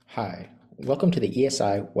Hi, welcome to the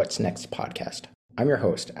ESI What's Next podcast. I'm your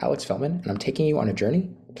host, Alex Feldman, and I'm taking you on a journey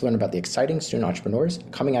to learn about the exciting student entrepreneurs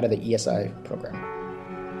coming out of the ESI program.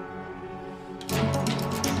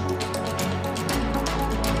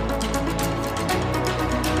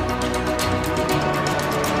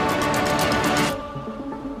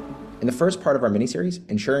 In the first part of our mini-series,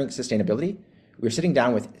 Ensuring Sustainability, we're sitting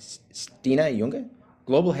down with Stine Junge,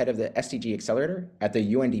 Global Head of the SDG Accelerator at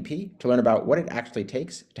the UNDP, to learn about what it actually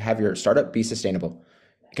takes to have your startup be sustainable.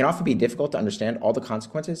 It can often be difficult to understand all the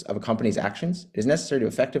consequences of a company's actions. It is necessary to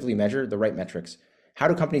effectively measure the right metrics. How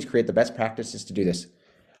do companies create the best practices to do this?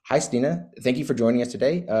 Hi, Stine. Thank you for joining us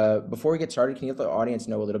today. Before we get started, can you let the audience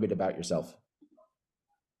know a little bit about yourself?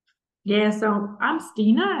 Yeah, so I'm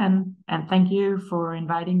Stine, and thank you for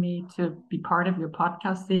inviting me to be part of your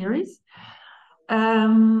podcast series.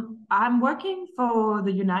 I'm working for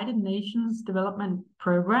the United Nations Development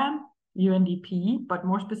Program, UNDP, but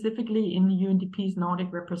more specifically in UNDP's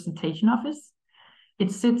Nordic Representation Office.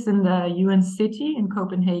 It sits in the UN city in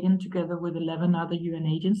Copenhagen together with 11 other UN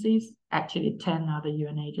agencies, actually 10 other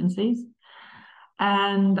UN agencies.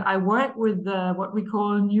 And I work with what we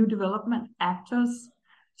call new development actors,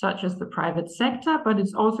 such as the private sector, but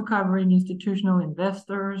it's also covering institutional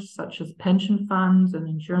investors, such as pension funds and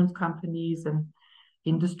insurance companies and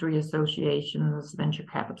industry associations, venture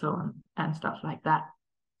capital, and stuff like that.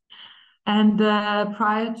 And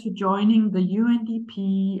prior to joining the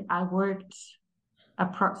UNDP, I worked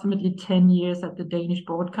approximately 10 years at the Danish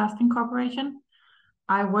Broadcasting Corporation.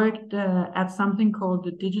 I worked at something called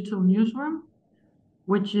the Digital Newsroom,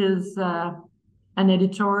 which is an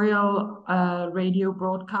editorial radio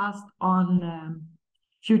broadcast on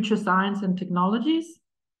future science and technologies.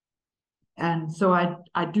 And so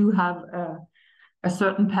I do have a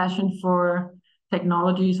certain passion for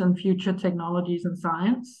technologies and future technologies and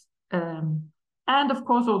science. And of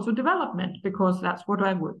course also development, because that's what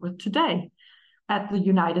I work with today at the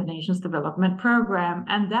United Nations Development Program.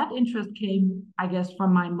 And that interest came, I guess,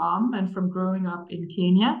 from my mom and from growing up in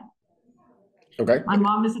Kenya. Okay. My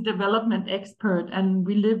mom is a development expert, and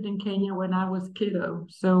we lived in Kenya when I was kiddo.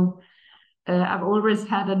 So I've always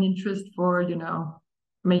had an interest for,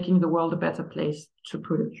 making the world a better place, to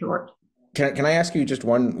put it short. Can I ask you just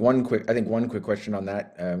one quick question on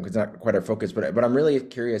that, because it's not quite our focus, but I'm really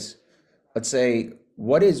curious. Let's say,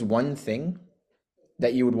 what is one thing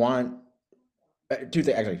that you would want? Two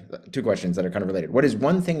questions that are kind of related. What is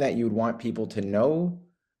one thing that you would want people to know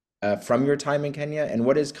from your time in Kenya, and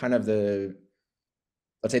what is kind of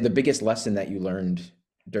let's say, the biggest lesson that you learned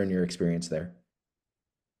during your experience there?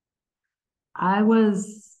 I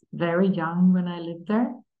was very young when I lived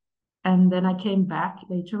there, and then I came back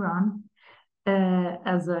later on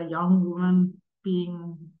as a young woman,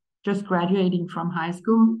 being just graduating from high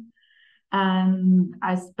school. And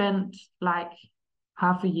I spent like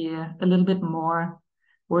half a year, a little bit more,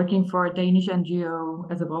 working for a Danish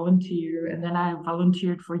NGO as a volunteer. And then I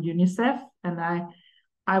volunteered for UNICEF, and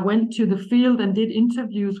I went to the field and did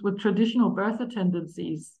interviews with traditional birth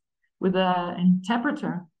attendancies with an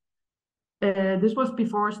interpreter. This was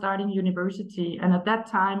before starting university. And at that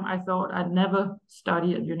time, I thought I'd never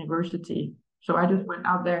study at university. So I just went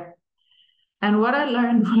out there. And what I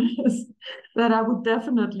learned was that I would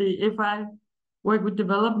definitely, if I work with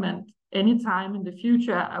development anytime in the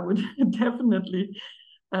future, I would definitely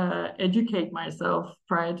educate myself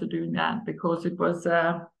prior to doing that, because it was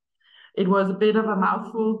a bit of a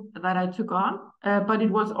mouthful that I took on, but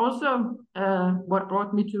it was also what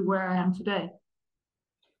brought me to where I am today.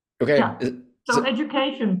 Okay. Yeah. So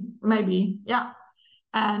education, maybe, yeah,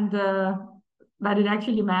 and that it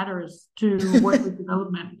actually matters to work with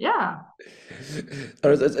development. Yeah.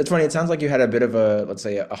 It's funny. It sounds like you had a bit of let's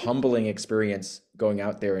say, a humbling experience going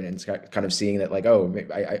out there and kind of seeing that, like, oh,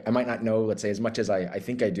 I might not know, let's say, as much as I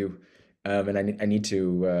think I do, and I need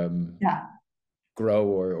to Yeah. grow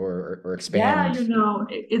or Yeah, expand.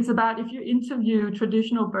 it's about, if you interview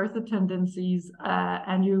traditional birth attendancies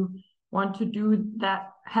and you want to do that,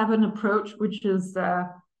 have an approach which is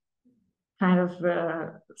kind of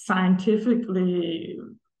scientifically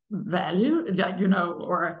valued,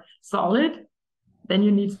 or solid, then you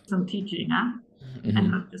need some teaching, huh? And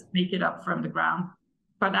Mm-hmm. not just make it up from the ground.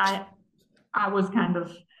 But I was kind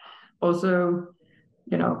of also,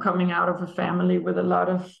 coming out of a family with a lot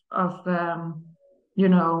of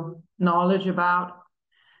knowledge about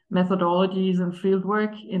methodologies and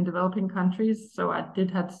fieldwork in developing countries. So I did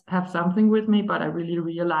have something with me, but I really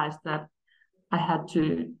realized that I had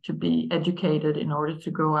to be educated in order to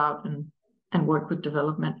go out and work with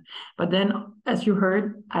development. But then, as you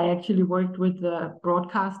heard, I actually worked with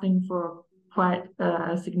broadcasting for quite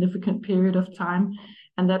a significant period of time.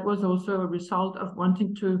 And that was also a result of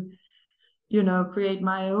wanting to, create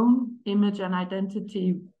my own image and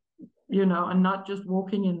identity, and not just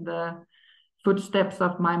walking in the footsteps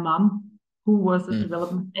of my mom, who was a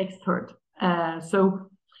development expert. So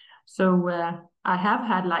I have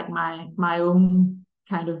had like my own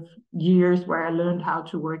kind of years where I learned how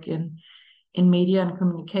to work in media and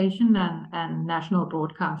communication and national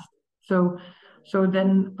broadcast.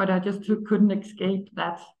 But I just couldn't escape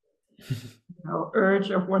that urge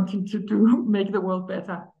of wanting to make the world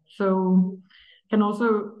better. So can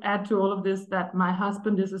also add to all of this that my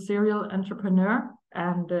husband is a serial entrepreneur,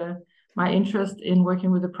 and my interest in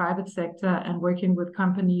working with the private sector and working with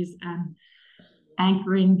companies and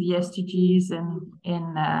anchoring the SDGs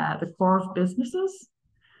in the core of businesses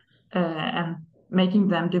and making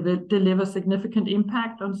them deliver significant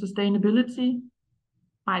impact on sustainability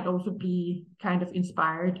might also be kind of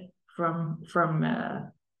inspired from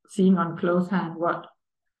seeing on close hand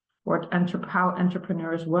how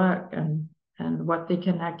entrepreneurs work and what they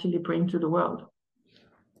can actually bring to the world.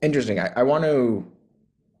 Interesting. I want to,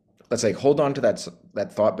 let's say, hold on to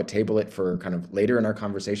that thought, but table it for kind of later in our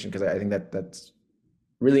conversation, because I think that's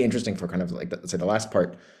really interesting for kind of like, let's say, the last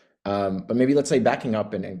part. But maybe let's say backing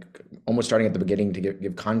up and almost starting at the beginning to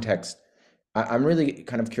give context. I'm really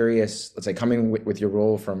kind of curious, let's say, coming with your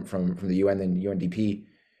role from the UN and UNDP,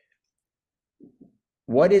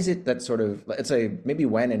 what is it that sort of, let's say, maybe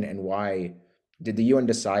when and why did the UN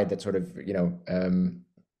decide that sort of,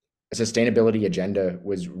 a sustainability agenda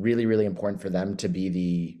was really, really important for them to be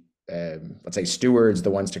the, let's say, stewards, the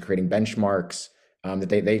ones to creating benchmarks, that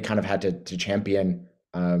they kind of had to champion,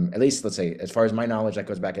 at least, let's say, as far as my knowledge, that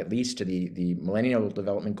goes back at least to the Millennial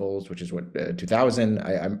Development Goals, which is what, 2000.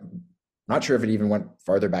 I'm not sure if it even went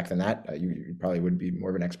farther back than that. You probably would be more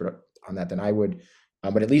of an expert on that than I would.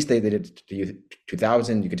 But at least they did it to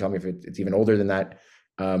 2000. You can tell me if it's even older than that.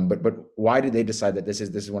 But why did they decide that this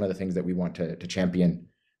is one of the things that we want to champion,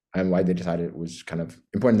 and why they decided it was kind of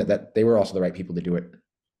important that they were also the right people to do it?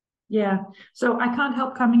 Yeah. So I can't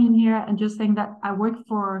help coming in here and just saying that I work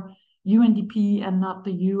for UNDP and not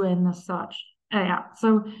the UN as such. Yeah.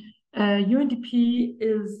 So UNDP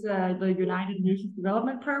is the United Nations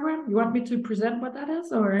Development Program. You want me to present what that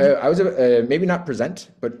is, or? I was maybe not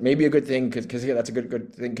present, but maybe a good thing, because yeah, that's a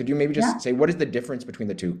good thing. Could you maybe just say what is the difference between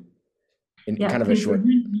the two in kind of a short?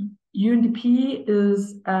 UNDP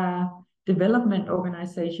is a development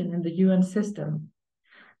organization in the UN system,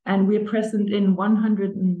 and we're present in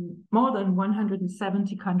more than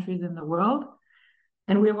 170 countries in the world,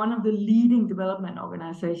 and we're one of the leading development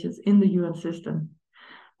organizations in the UN system.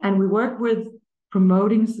 And we work with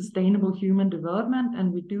promoting sustainable human development,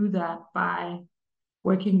 and we do that by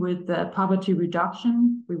working with poverty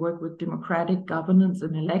reduction. We work with democratic governance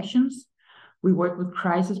and elections. We work with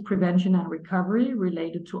crisis prevention and recovery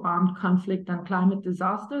related to armed conflict and climate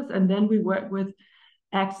disasters. And then we work with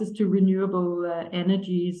access to renewable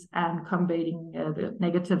energies and combating the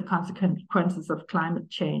negative consequences of climate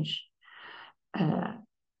change.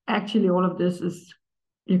 Actually, all of this is,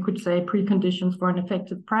 you could say, preconditions for an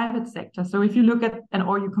effective private sector. So if you look at,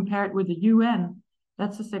 or you compare it with the UN,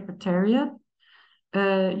 that's a secretariat.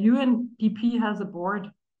 UNDP has a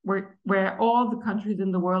board where all the countries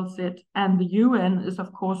in the world sit, and the UN is,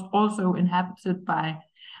 of course, also inhabited by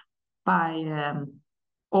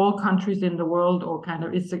all countries in the world, or kind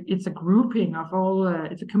of, it's a grouping of all,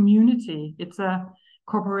 it's a community, it's a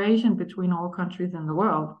cooperation between all countries in the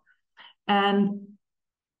world. And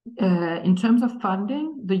in terms of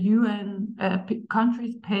funding, the UN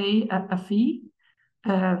countries pay a fee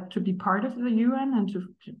to be part of the UN and to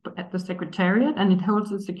at the Secretariat, and it holds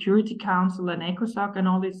the Security Council and ECOSOC and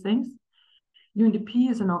all these things. UNDP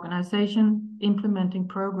is an organization implementing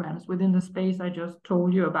programs within the space I just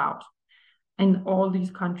told you about in all these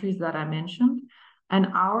countries that I mentioned. And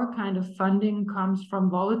our kind of funding comes from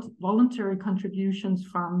voluntary contributions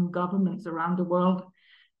from governments around the world.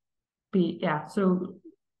 So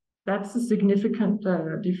that's a significant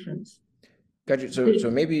difference. Gotcha.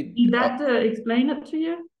 So maybe did that explain it to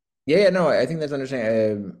you? Yeah, no, I think that's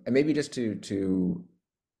understanding. And maybe just to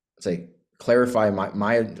say clarify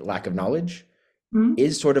my lack of knowledge,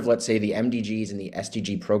 is sort of, let's say, the MDGs and the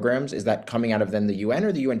SDG programs, is that coming out of then the UN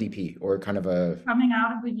or the UNDP, or kind of a coming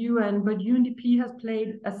out of the UN? But UNDP has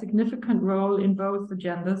played a significant role in both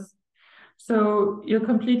agendas. So you're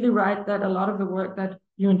completely right that a lot of the work that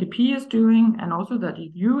UNDP is doing, and also that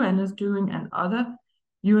the UN is doing, and other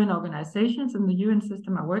UN organizations in the UN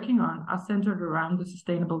system are working on, are centered around the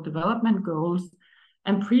Sustainable Development Goals,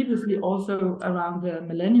 and previously also around the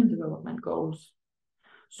Millennium Development Goals.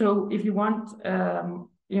 So if you want,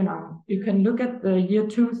 you can look at the year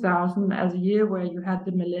 2000 as a year where you had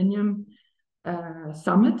the Millennium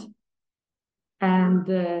Summit. And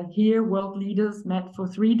here world leaders met for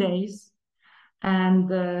 3 days. And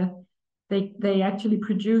they actually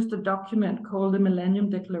produced a document called the Millennium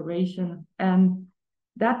Declaration. And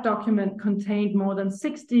that document contained more than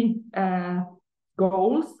 60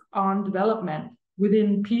 goals on development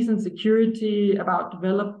within peace and security, about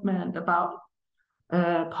development, about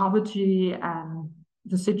poverty and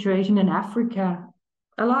the situation in Africa,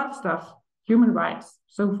 a lot of stuff, human rights,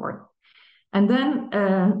 so forth. And then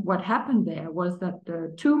what happened there was that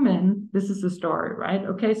two men, this is the story, right?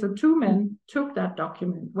 Okay, so two men took that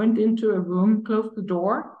document, went into a room, closed the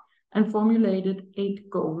door, and formulated 8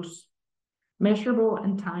 goals, measurable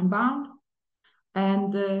and time-bound.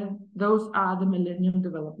 And those are the Millennium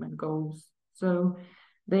Development Goals. So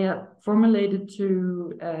they are formulated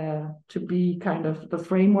to be kind of the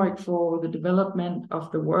framework for the development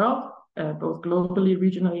of the world, both globally,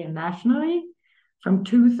 regionally, and nationally, from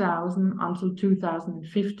 2000 until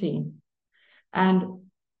 2015. And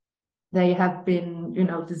they have been,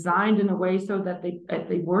 designed in a way so that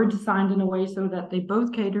they were designed in a way so that they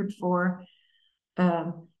both catered for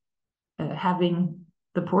having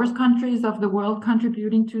the poorest countries of the world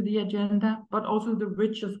contributing to the agenda, but also the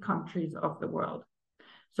richest countries of the world.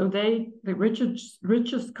 So the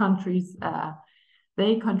richest countries,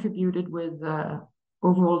 they contributed with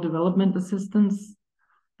overall development assistance,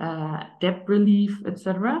 debt relief,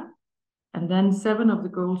 etc. And then 7 of the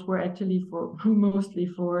goals were actually mostly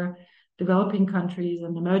for developing countries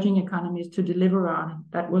and emerging economies to deliver on.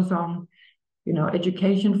 That was on,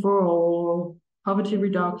 education for all, poverty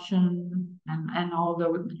reduction, and all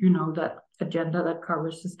that agenda that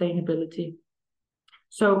covers sustainability.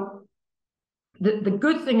 So the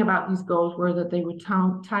good thing about these goals were that they were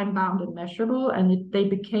time-bound and measurable, and they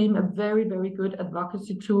became a very, very good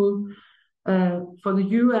advocacy tool for the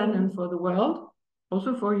UN and for the world,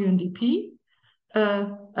 also for UNDP,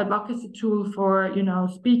 advocacy tool for,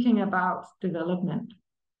 speaking about development.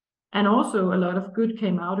 And also a lot of good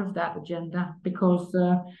came out of that agenda because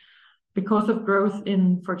of growth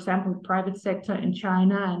in, for example, private sector in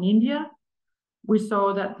China and India. We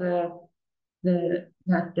saw that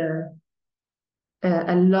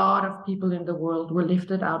a lot of people in the world were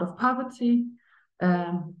lifted out of poverty,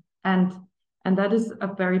 and that is a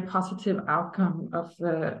very positive outcome of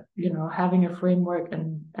having a framework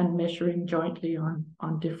and measuring jointly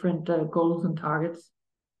on different goals and targets.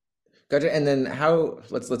 Gotcha. And then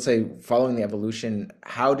let's say following the evolution,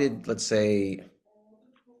 how did, let's say,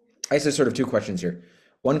 I guess there's sort of 2 questions here.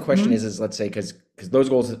 One question is let's say, because those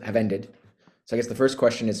goals have ended. So I guess the first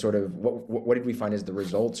question is sort of what did we find as the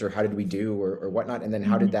results, or how did we do, or whatnot? And then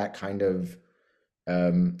how did that kind of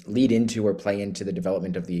lead into or play into the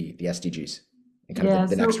development of the SDGs and kind of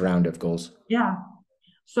the next round of goals? Yeah.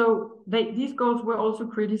 So these goals were also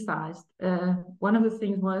criticized. One of the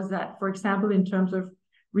things was that, for example, in terms of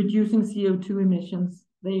reducing CO2 emissions,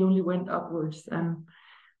 they only went upwards. And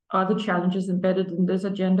other challenges embedded in this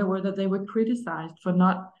agenda were that they were criticized for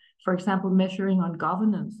not, for example, measuring on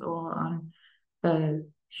governance or on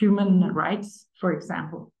human rights, for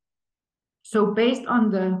example. So based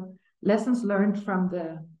on the lessons learned from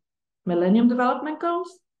the Millennium Development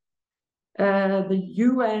Goals, the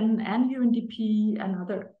UN and UNDP and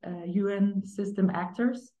other UN system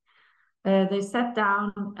actors, they sat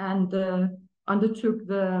down and undertook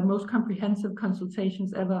the most comprehensive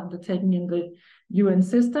consultations ever undertaken in the UN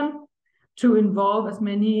system to involve as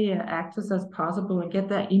many actors as possible and get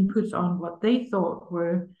their inputs on what they thought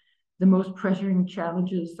were the most pressuring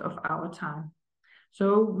challenges of our time.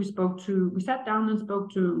 So we sat down and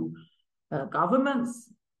spoke to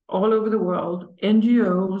governments all over the world,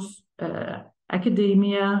 NGOs,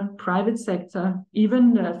 academia, private sector,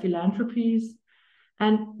 even philanthropies.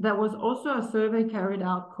 And there was also a survey carried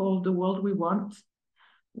out called The World We Want,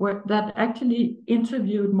 that actually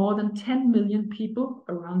interviewed more than 10 million people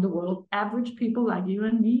around the world, average people like you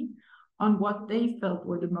and me, on what they felt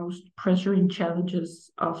were the most pressuring challenges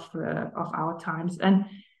of our times. And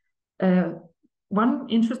one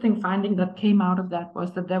interesting finding that came out of that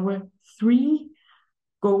was that there were 3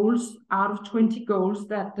 goals out of 20 goals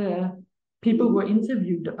that people were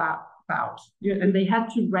interviewed about, and they had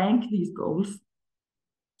to rank these goals.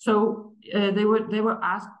 So they were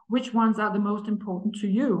asked, which ones are the most important to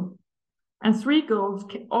you? And 3 goals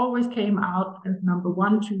always came out as number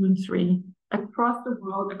 1, 2, and 3 across the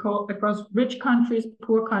world, across rich countries,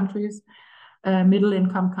 poor countries,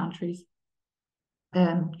 middle-income countries.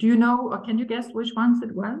 Do you know, or can you guess which ones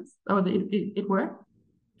it was, or it were?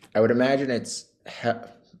 I would imagine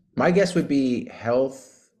my guess would be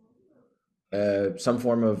health, some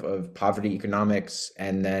form of poverty, economics,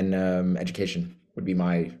 and then education would be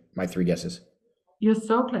my three guesses. You're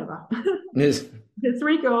so clever. Yes. The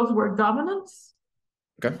three goals were governance,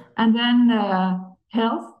 Okay. and then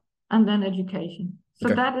health, and then education. So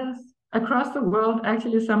Okay. that is across the world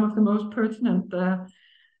actually some of the most pertinent uh,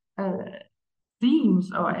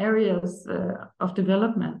 themes or areas of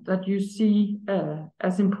development that you see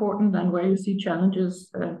as important and where you see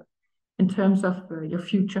challenges in terms of your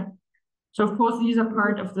future. So of course, these are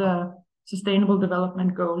part of the Sustainable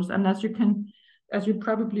Development Goals. And as you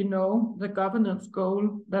probably know, the governance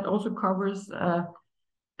goal that also covers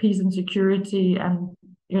peace and security and,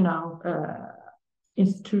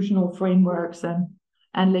 institutional frameworks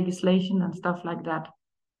and legislation and stuff like that.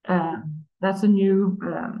 That's a new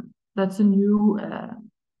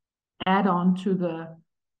add-on to the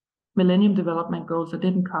Millennium Development Goals. I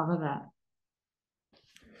didn't cover that.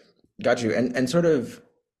 Got you. And sort of,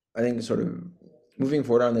 I think sort of moving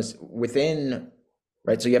forward on this within,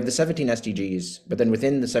 right? So you have the 17 SDGs, but then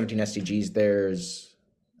within the 17 SDGs, there's,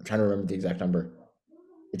 I'm trying to remember the exact number.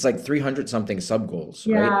 It's like 300 something sub goals,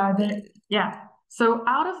 right? Yeah. So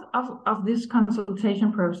out of this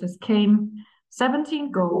consultation process came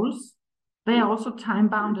 17 goals. They are also time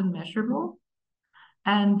bound and measurable.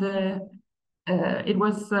 And it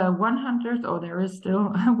was 100, or there is still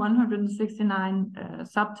 169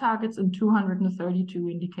 sub-targets and 232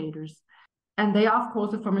 indicators. And they are, of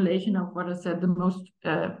course, a formulation of what I said, the most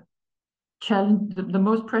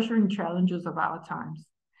pressuring challenges of our times.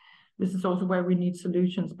 This is also where we need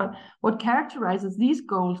solutions. But what characterizes these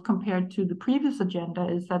goals compared to the previous agenda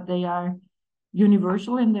is that they are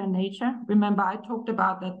universal in their nature. Remember, I talked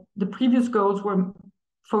about that the previous goals were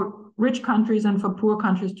for rich countries and for poor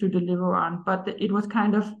countries to deliver on, but it was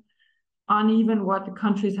kind of uneven what the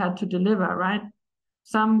countries had to deliver, right?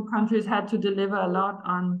 Some countries had to deliver a lot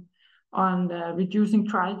on reducing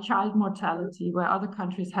child mortality, where other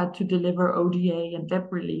countries had to deliver ODA and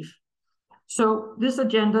debt relief. So this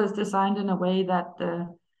agenda is designed in a way that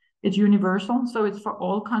it's universal, so it's for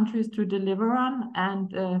all countries to deliver on,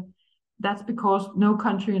 and that's because no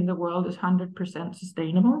country in the world is 100%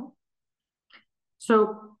 sustainable.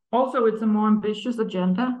 So also it's a more ambitious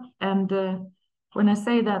agenda, and when I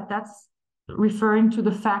say that, that's referring to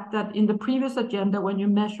the fact that in the previous agenda, when you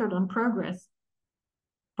measured on progress,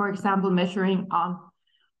 for example, measuring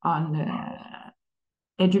on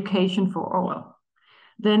education for all,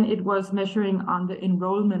 then it was measuring on the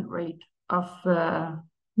enrollment rate of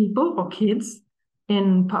people or kids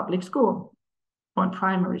in public school or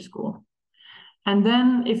primary school. And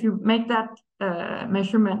then if you make that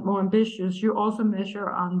measurement more ambitious, you also measure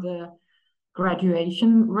on the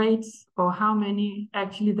graduation rates, or how many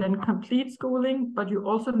actually then complete schooling, but you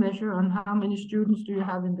also measure on how many students do you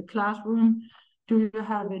have in the classroom, do you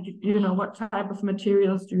have, what type of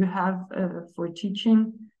materials do you have for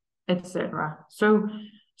teaching, etc. So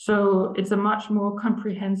it's a much more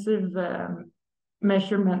comprehensive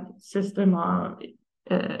measurement system or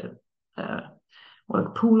a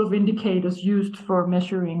pool of indicators used for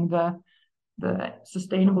measuring the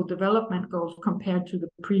Sustainable Development Goals compared to the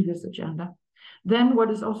previous agenda. Then what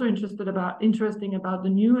is also interesting about the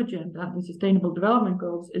new agenda, the Sustainable Development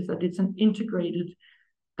Goals, is that it's an integrated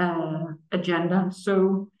agenda.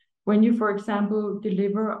 So when you, for example,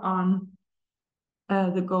 deliver on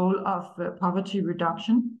the goal of poverty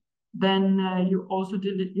reduction, then you also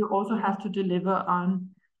have to deliver on,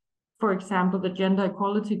 for example, the gender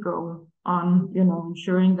equality goal on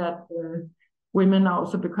ensuring that women are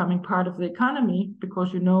also becoming part of the economy,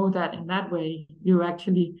 because that in that way you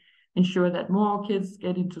actually ensure that more kids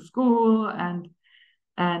get into school and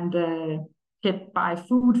buy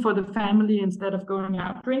food for the family instead of going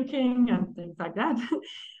out drinking and things like that.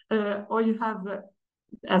 Or you have,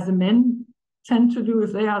 as the men tend to do,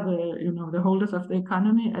 if they are the holders of the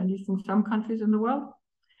economy, at least in some countries in the world.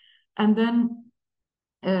 And then,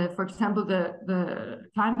 for example, the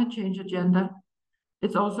climate change agenda,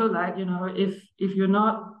 it's also like, if you're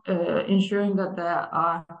not ensuring that there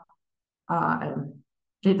are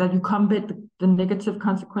that you combat the negative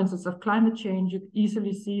consequences of climate change, you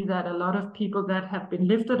easily see that a lot of people that have been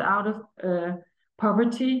lifted out of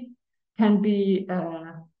poverty can be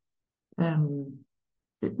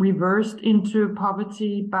reversed into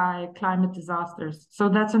poverty by climate disasters. So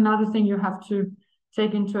that's another thing you have to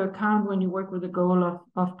take into account when you work with the goal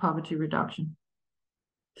of poverty reduction.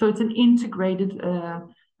 So it's an integrated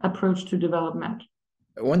approach to development.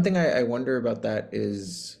 One thing I wonder about that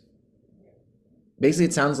is basically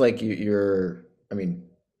it sounds like I mean,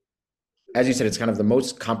 as you said, it's kind of the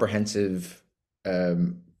most comprehensive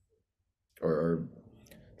or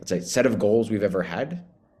let's say set of goals we've ever had.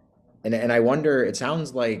 And I wonder, it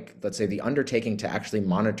sounds like, let's say, the undertaking to actually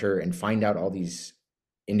monitor and find out all these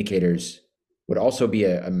indicators would also be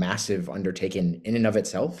a massive undertaking in and of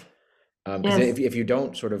itself. Because Yes, if you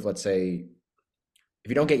don't sort of, let's say, if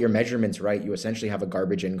you don't get your measurements right, you essentially have a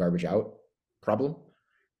garbage in, garbage out problem.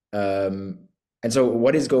 Um, and so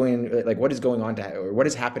what is going on or what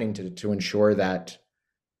is happening to ensure that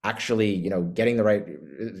actually, getting the right,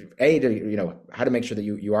 how to make sure that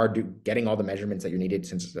you are getting all the measurements that you're needed,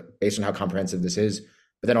 since based on how comprehensive this is,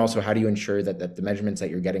 but then also how do you ensure that the measurements that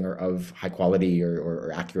you're getting are of high quality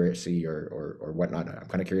or accuracy or whatnot? I'm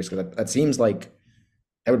kind of curious because that seems like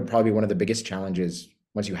that would probably be one of the biggest challenges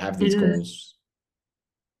once you have it these is. goals.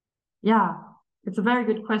 Yeah, it's a very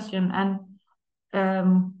good question. And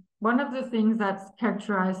one of the things that's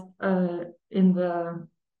characterized in the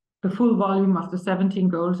full volume of the 17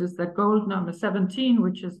 goals is that goal number 17,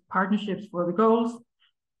 which is partnerships for the goals,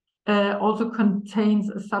 also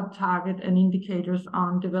contains a sub-target and indicators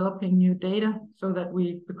on developing new data so that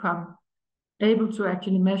we become able to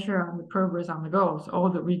actually measure on the progress on the goals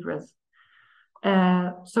or the regress.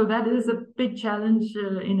 So that is a big challenge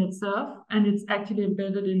in itself, and it's actually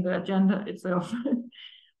embedded in the agenda itself.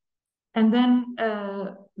 And then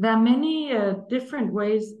there are many different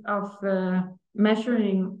ways of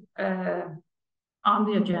measuring on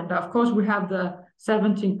the agenda. Of course, we have the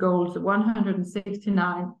 17 goals, the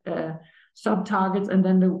 169 sub-targets, and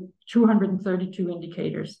then the 232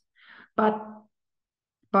 indicators. But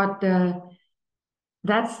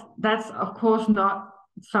that's of course not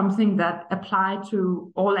something that apply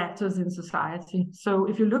to all actors in society. So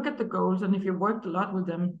if you look at the goals and if you worked a lot with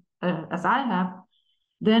them, as I have,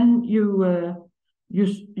 then you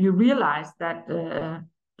realize that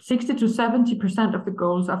 60 to 70% of the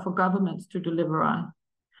goals are for governments to deliver on,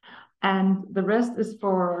 and the rest is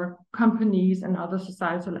for companies and other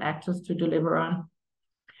societal actors to deliver on.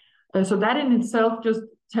 So that in itself just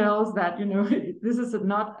tells that this is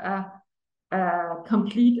not a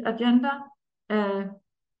complete agenda.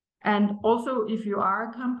 And also, if you are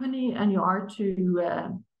a company and you are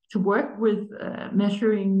to work with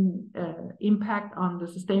measuring impact on the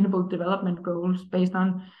sustainable development goals based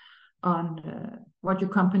on what your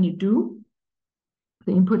company do,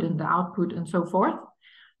 the input and the output and so forth,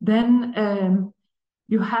 then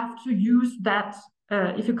you have to use that.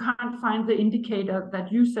 If you can't find the indicator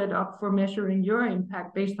that you set up for measuring your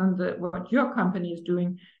impact based on what your company is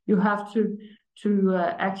doing, you have to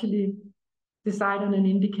actually decide on an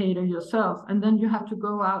indicator yourself, and then you have to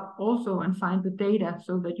go out also and find the data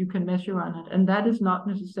so that you can measure on it, and that is not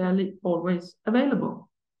necessarily always available.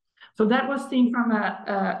 So that was seen from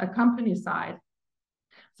a company side.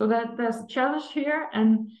 So that there's a challenge here,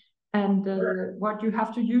 and what you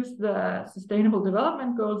have to use the Sustainable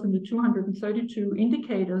Development Goals and the 232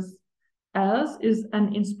 indicators as is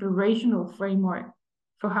an inspirational framework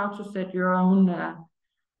for how to set your own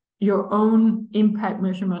impact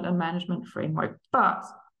measurement and management framework. But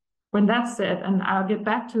when that's said, and I'll get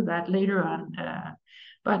back to that later on,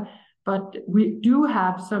 but we do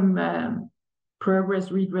have some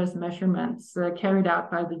progress regress measurements carried out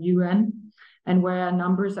by the UN, and where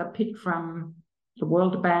numbers are picked from the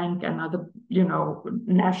World Bank and other,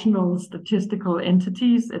 national statistical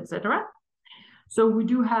entities, etc. So we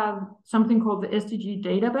do have something called the SDG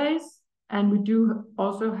database, and we do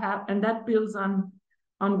also have, and that builds on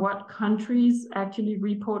what countries actually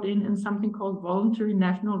report in something called voluntary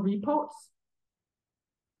national reports.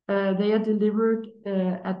 They are delivered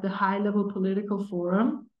at the high-level political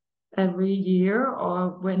forum every year,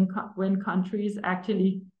 or when countries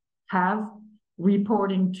actually have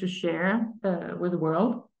reporting to share with the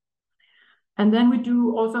world. And then we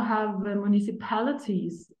do also have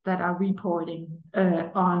municipalities that are reporting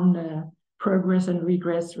on progress and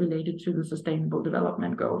regress related to the Sustainable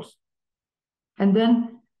Development Goals. And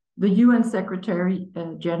then the UN Secretary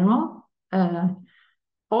General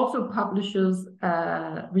also publishes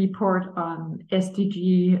a report on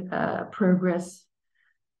SDG progress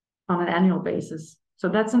on an annual basis. So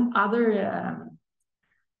that's another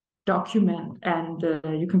document, and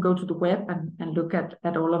you can go to the web and look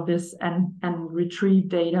at all of this and retrieve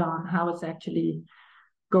data on how it's actually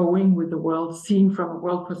going with the world, seen from a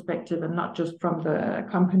world perspective and not just from the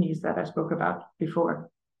companies that I spoke about before.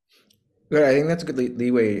 Good. I think that's a good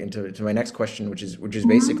leeway into my next question, which is Mm-hmm.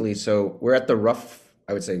 basically, so we're at the rough,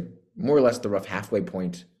 I would say more or less the rough halfway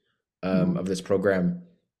point of this program.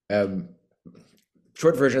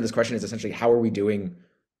 Short version of this question is essentially, how are we doing?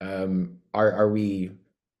 Are we,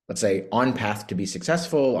 let's say, on path to be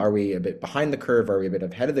successful? Are we a bit behind the curve? Are we a bit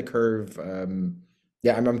ahead of the curve?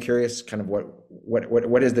 Yeah, I'm curious, kind of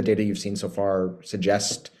what is the data you've seen so far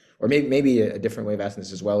suggest, or maybe a different way of asking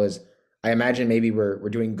this as well is, I imagine maybe we're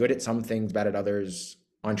doing good at some things, bad at others,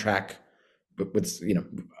 on track. But with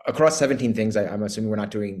across 17 things, I'm assuming we're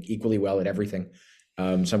not doing equally well at everything. So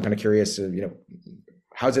I'm kind of curious,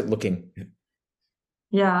 how's it looking?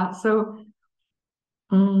 Yeah, so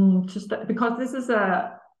just because this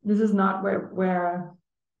is not where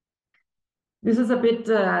this is a bit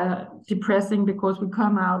depressing, because we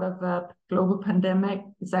come out of a global pandemic.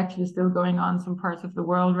 It's actually still going on in some parts of the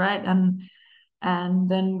world, right? And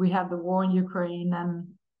then we have the war in Ukraine,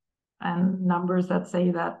 and numbers that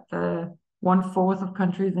say that 1/4 of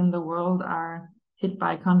countries in the world are hit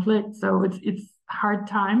by conflict. So it's hard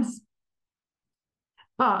times.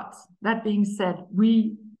 But that being said,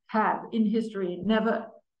 we have in history never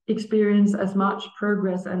experienced as much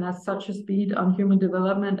progress and at such a speed on human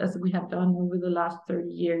development as we have done over the last 30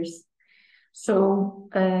 years. So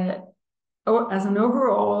as an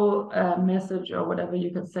overall message, or whatever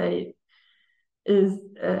you can say, is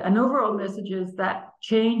an overall message is that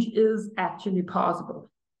change is actually possible.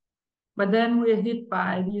 But then we're hit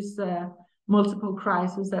by these multiple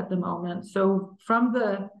crises at the moment. So from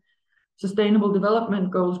the Sustainable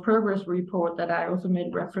Development Goals Progress Report that I also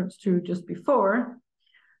made reference to just before,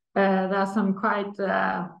 there are some quite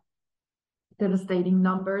devastating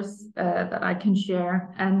numbers that I can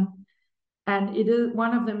share, and it is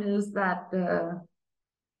one of them is that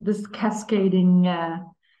this cascading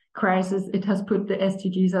crisis, it has put the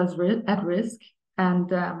SDGs at risk,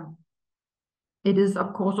 and it is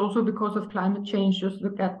of course also because of climate change. Just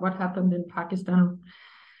look at what happened in Pakistan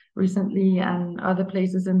recently and other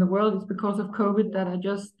places in the world. It's because of COVID that I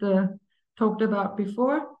just talked about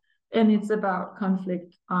before, and it's about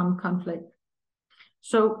conflict.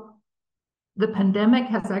 So the pandemic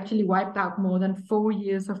has actually wiped out more than 4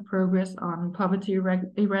 years of progress on poverty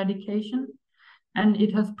eradication, and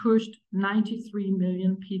it has pushed 93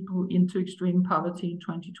 million people into extreme poverty in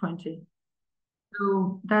 2020.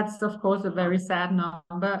 So that's of course a very sad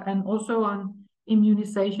number. And also on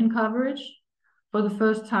immunization coverage, for the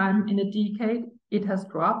first time in a decade, it has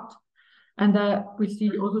dropped. And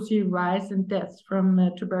we also see a rise in deaths from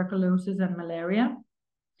tuberculosis and malaria.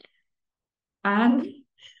 And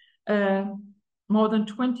more than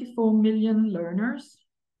 24 million learners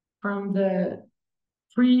from the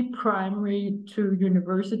pre-primary to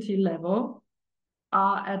university level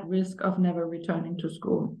are at risk of never returning to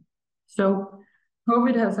school. So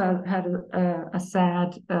COVID has had a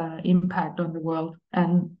sad impact on the world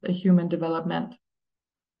and human development.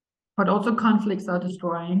 But also conflicts are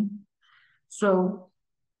destroying. So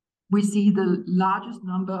we see the largest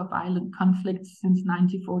number of violent conflicts since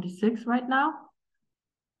 1946 right now.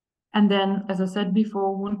 And then, as I said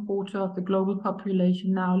before, 1/4 of the global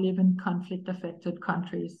population now live in conflict-affected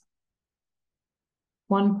countries.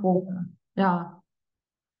 1/4, yeah.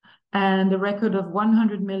 And a record of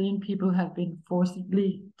 100 million people have been forcibly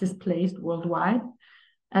displaced worldwide.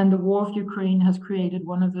 And the war of Ukraine has created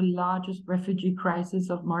one of the largest refugee crises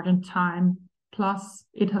of modern time. Plus,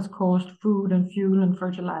 it has caused food and fuel and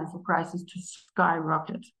fertilizer prices to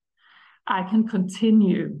skyrocket. I can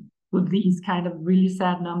continue with these kind of really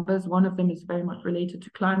sad numbers. One of them is very much related to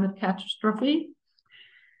climate catastrophe.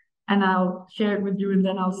 And I'll share it with you and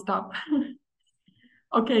then I'll stop.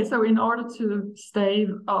 Okay, so in order to stave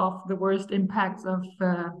off the worst impacts of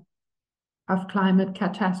climate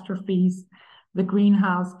catastrophes, the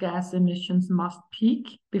greenhouse gas emissions must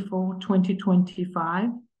peak before 2025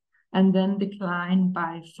 and then decline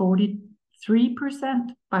by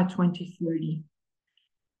 43% by 2030,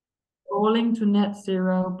 falling to net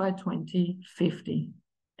zero by 2050.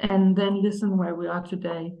 And then listen where we are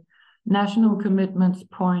today. National commitments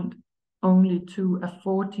point only to a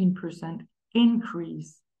 14%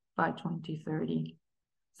 increase by 2030.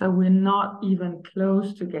 So we're not even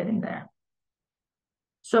close to getting there.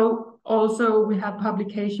 So also we have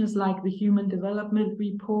publications like the Human Development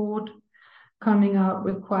Report coming out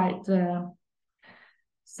with quite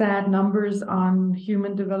sad numbers on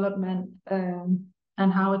human development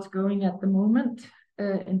and how it's going at the moment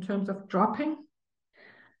in terms of dropping.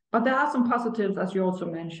 But there are some positives, as you also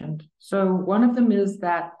mentioned. So one of them is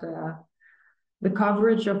that the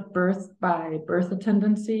coverage of birth by birth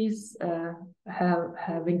attendancies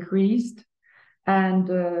have increased, and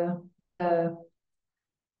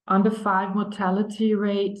under 5 mortality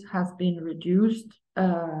rate has been reduced.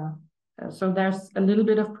 So there's a little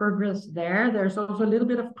bit of progress there. There's also a little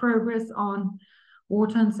bit of progress on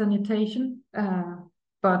water and sanitation,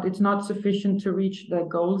 but it's not sufficient to reach the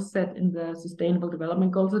goals set in the Sustainable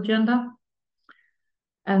Development Goals agenda.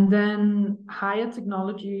 And then higher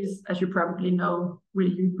technologies, as you probably know,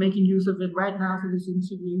 we're making use of it right now for this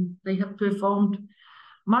interview. They have performed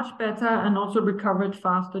much better and also recovered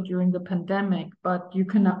faster during the pandemic. But you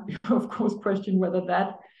cannot, of course, question whether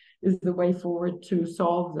that is the way forward to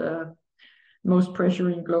solve the most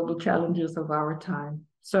pressuring global challenges of our time.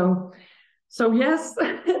 So yes,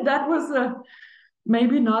 that was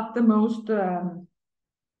maybe not the most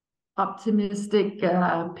optimistic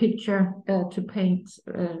picture to paint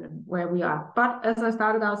where we are. But as I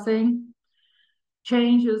started out saying,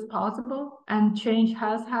 change is possible, and change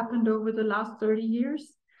has happened over the last 30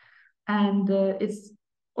 years. And it's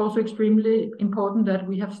also extremely important that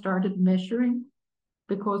we have started measuring,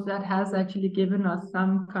 because that has actually given us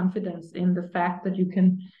some confidence in the fact that you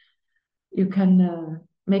can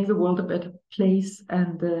make the world a better place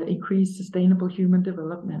and increase sustainable human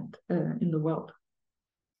development in the world.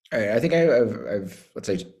 All right, I think I've let's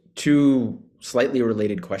say two slightly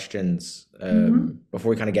related questions before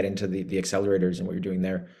we kind of get into the accelerators and what you're doing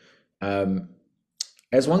there.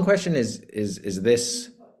 As one question is this: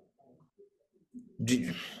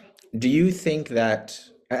 do you think that,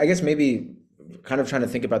 I guess maybe kind of trying to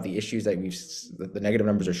think about the issues that the negative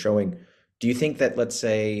numbers are showing, do you think that, let's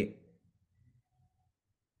say,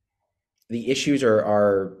 the issues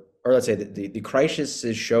or let's say the crisis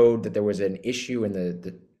showed that there was an issue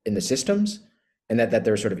in the systems, and that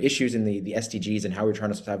there are sort of issues in the SDGs and how we're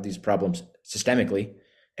trying to solve these problems systemically,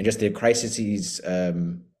 and just the crises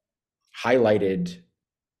highlighted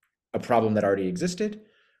a problem that already existed?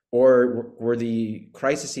 Or were the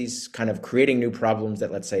crises kind of creating new problems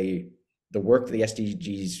that, let's say, the work that the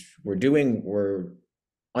SDGs were doing were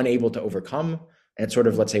unable to overcome? And it's sort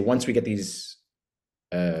of, let's say, once we get these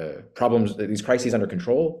problems, these crises under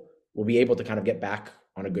control, we'll be able to kind of get back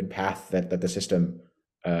on a good path that the system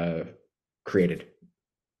created.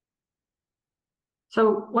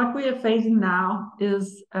 So what we are facing now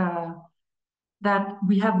is that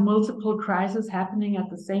we have multiple crises happening at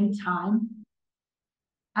the same time,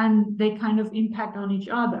 and they kind of impact on each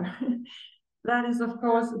other. That is, of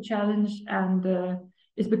course, a challenge, and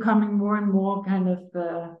it's becoming more and more kind of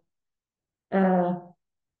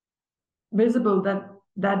visible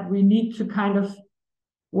that we need to kind of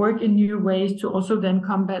work in new ways to also then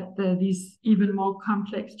combat these even more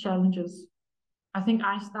complex challenges. I think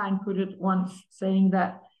Einstein put it once, saying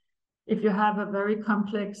that if you have a very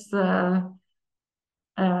complex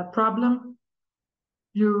problem,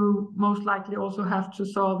 you most likely also have to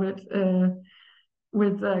solve it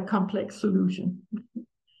with a complex solution.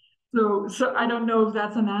 So I don't know if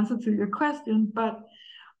that's an answer to your question, but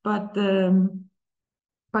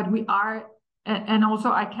we are, and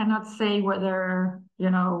also I cannot say whether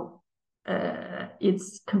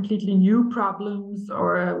it's completely new problems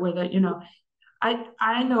or whether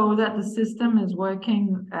I know that the system is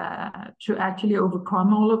working to actually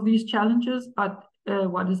overcome all of these challenges, but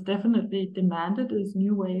what is definitely demanded is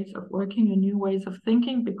new ways of working and new ways of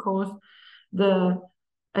thinking, because the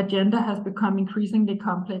agenda has become increasingly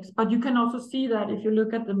complex. But you can also see that if you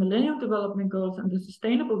look at the Millennium Development Goals and the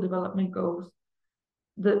Sustainable Development Goals,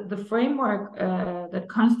 the framework that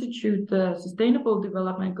constitute the Sustainable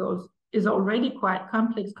Development Goals is already quite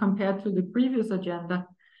complex compared to the previous agenda.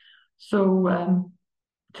 So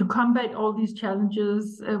to combat all these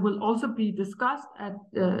challenges will also be discussed at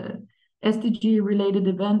SDG-related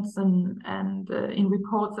events and in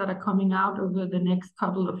reports that are coming out over the next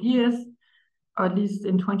couple of years, or at least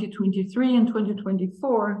in 2023 and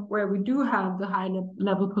 2024, where we do have the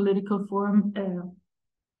high-level political forum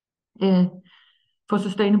for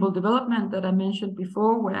sustainable development that I mentioned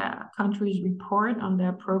before, where countries report on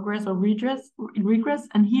their progress or regress.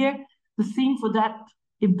 And here, the theme for that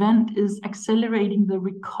event is accelerating the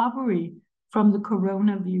recovery from the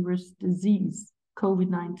coronavirus disease,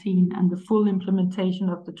 COVID-19, and the full implementation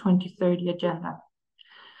of the 2030 agenda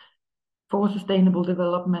for sustainable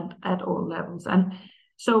development at all levels. And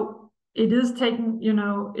so it is taken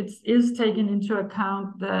into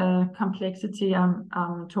account the complexity I'm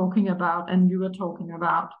talking about and you are talking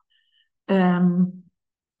about.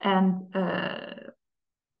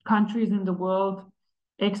 Countries in the world,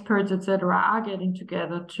 experts, etc., are getting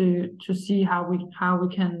together to see how we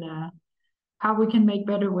can make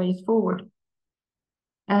better ways forward.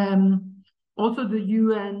 Also, the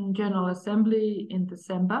UN General Assembly in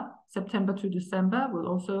September to December, will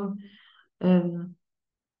also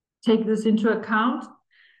take this into account,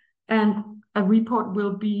 and a report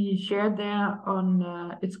will be shared there on.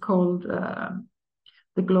 It's called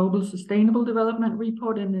the Global Sustainable Development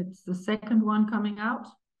Report, and it's the second one coming out.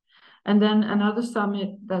 And then another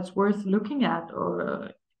summit that's worth looking at,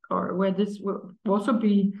 or where this will also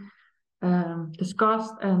be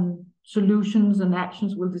discussed and solutions and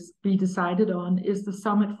actions will be decided on, is the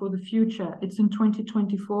Summit for the Future. It's in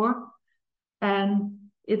 2024, and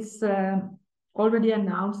it's already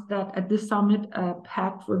announced that at this summit, a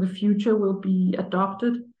pact for the future will be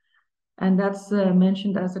adopted. And that's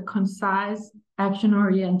mentioned as a concise,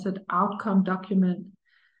 action-oriented outcome document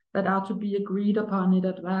that are to be agreed upon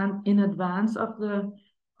in advance of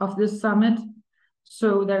this summit.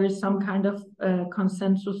 So there is some kind of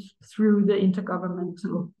consensus through the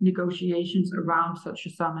intergovernmental negotiations around such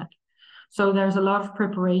a summit. So there's a lot of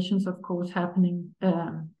preparations, of course, happening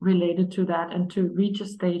related to that, and to reach a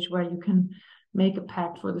stage where you can make a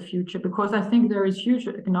pact for the future. Because I think there is huge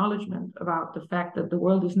acknowledgement about the fact that the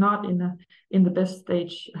world is not in the best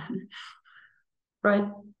stage, right?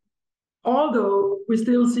 Although we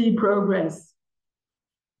still see progress.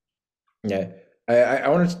 Yeah. I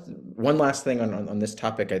want to, one last thing on this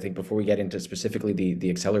topic, I think, before we get into specifically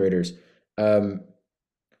the accelerators.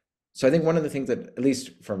 So I think one of the things that, at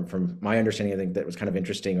least from my understanding, I think that was kind of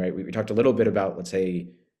interesting, right? We talked a little bit about, let's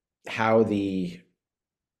say, how the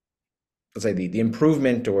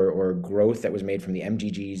improvement or growth that was made from the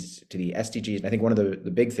MDGs to the SDGs. And I think one of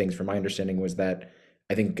the big things from my understanding was that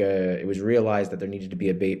I think it was realized that there needed to be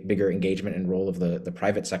a bigger engagement and role of the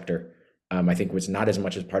private sector. I think was not as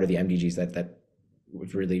much as part of the MDGs that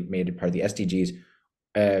was really made a part of the SDGs.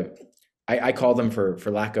 I call them, for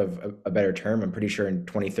lack of a better term, I'm pretty sure in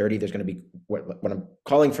 2030 there's going to be what I'm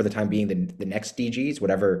calling for the time being the next DGs,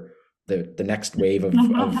 whatever the next wave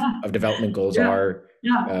of development goals are.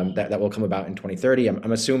 That will come about in 2030.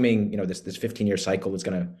 I'm assuming this 15-year cycle is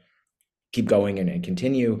going to keep going and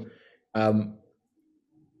continue.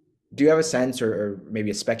 Do you have a sense or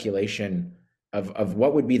maybe a speculation of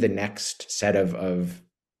what would be the next set of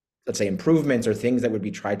let's say improvements or things that would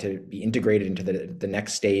be tried to be integrated into the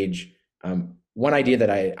next stage? One idea that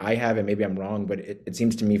I have, and maybe I'm wrong, but it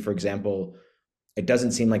seems to me, for example, it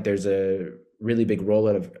doesn't seem like there's a really big role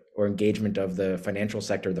or engagement of the financial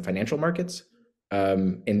sector, the financial markets,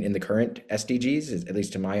 in the current SDGs, at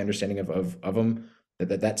least to my understanding of them.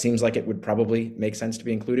 That seems like it would probably make sense to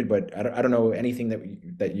be included, but I don't know anything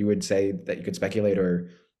that you would say that you could speculate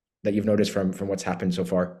or that you've noticed from what's happened so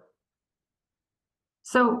far.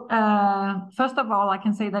 So first of all, I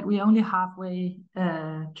can say that we're only halfway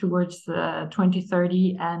towards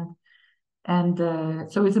 2030, and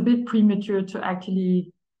so it's a bit premature to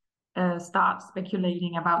actually start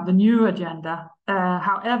speculating about the new agenda.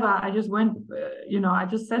 However, I just I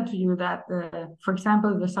just said to you that, for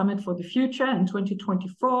example, the Summit for the Future in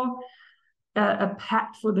 2024, a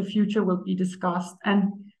pact for the future will be discussed,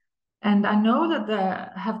 and I know that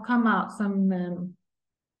there have come out some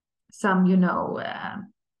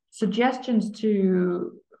suggestions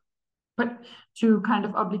to kind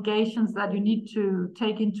of obligations that you need to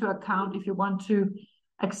take into account if you want to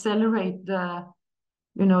accelerate the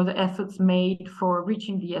efforts made for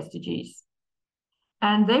reaching the SDGs.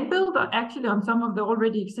 And they build actually on some of the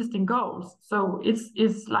already existing goals. So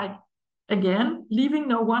it's like, again, leaving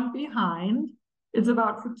no one behind. It's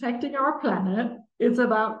about protecting our planet. It's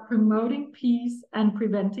about promoting peace and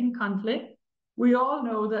preventing conflict. We all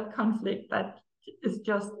know that conflict that is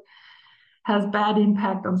just has bad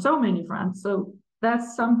impact on so many fronts. So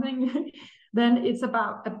that's something. Then it's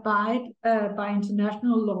about abide by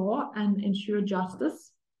international law and ensure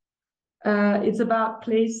justice. It's about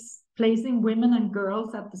placing women and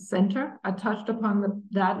girls at the center. I touched upon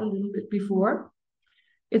that a little bit before.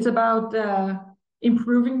 It's about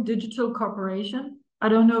improving digital cooperation. I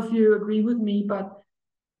don't know if you agree with me, but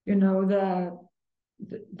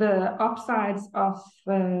the upsides of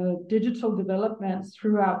digital developments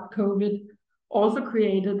throughout COVID also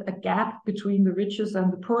created a gap between the richest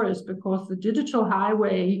and the poorest, because the digital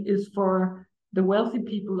highway is for the wealthy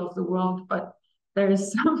people of the world, but there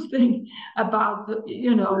is something about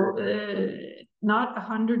not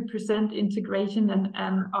 100% integration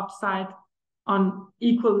and upside on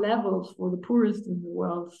equal levels for the poorest in the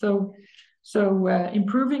world. So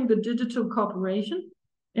improving the digital cooperation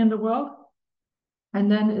in the world. And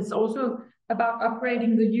then it's also about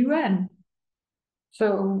upgrading the UN.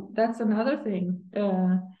 So that's another thing.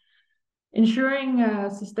 Ensuring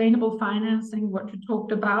sustainable financing, what you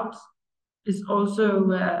talked about, is also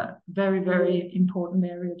a very, very important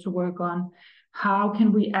area to work on. How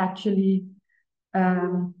can we actually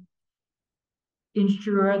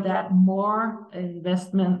ensure that more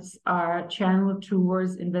investments are channeled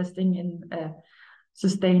towards investing in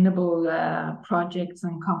sustainable projects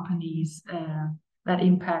and companies that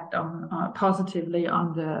impact positively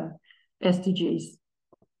on the SDGs?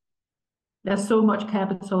 There's so much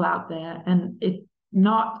capital out there, and it's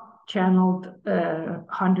not channeled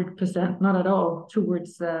 100%, not at all,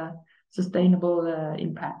 towards sustainable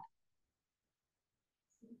impact.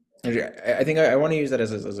 I think I want to use that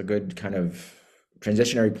as a good kind of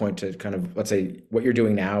transitionary point to kind of, let's say, what you're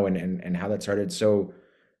doing now and how that started. So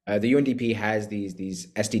the UNDP has these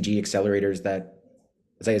SDG accelerators that,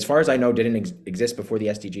 say, as far as I know, didn't exist before the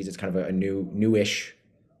SDGs. It's kind of a newish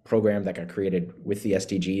program that got created with the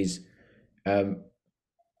SDGs. I'm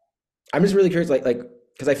just really curious, like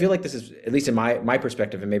because I feel like this is, at least in my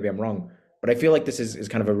perspective, and maybe I'm wrong, but I feel like this is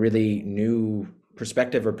kind of a really new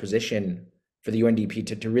perspective or position for the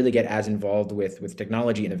UNDP to really get as involved with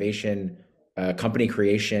technology innovation, company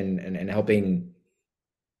creation, and helping.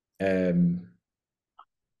 I'm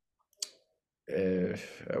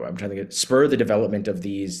trying to spur the development of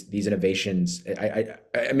these innovations. I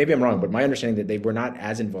maybe I'm wrong, but my understanding that they were not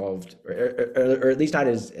as involved, or at least not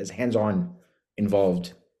as hands-on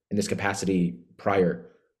involved in this capacity prior.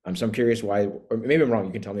 So I'm curious why, or maybe I'm wrong.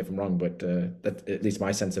 You can tell me if I'm wrong, but that's at least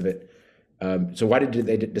my sense of it. So why did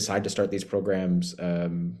they decide to start these programs?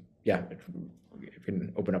 Yeah, if you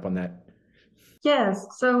can open up on that. Yes.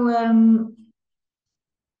 So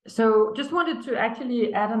just wanted to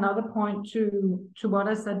actually add another point to what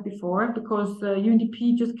I said before, because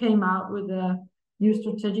UNDP just came out with a new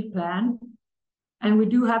strategic plan, and we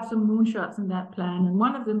do have some moonshots in that plan. And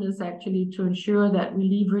one of them is actually to ensure that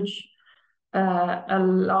we leverage a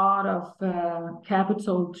lot of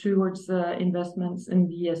capital towards investments in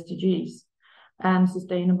the SDGs and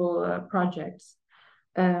sustainable projects.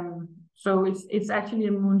 So it's actually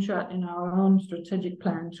a moonshot in our own strategic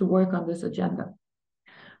plan to work on this agenda.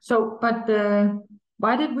 So, but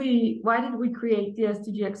why did we create the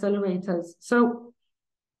SDG accelerators? So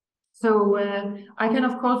I can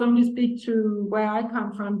of course only speak to where I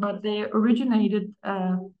come from, but they originated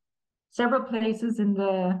several places in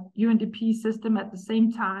the UNDP system at the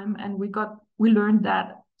same time, and we learned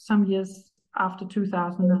that some years after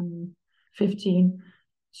 2015.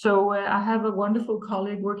 So I have a wonderful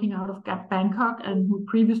colleague working out of Bangkok and who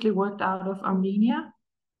previously worked out of Armenia,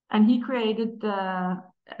 and he created the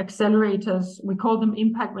accelerators. We call them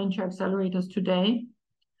impact venture accelerators today,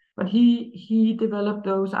 but he developed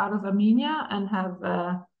those out of Armenia and have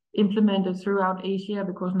implemented throughout Asia,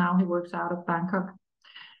 because now he works out of Bangkok.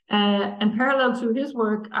 And parallel to his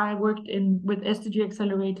work, I worked with SDG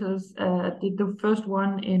accelerators. Did the first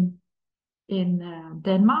one in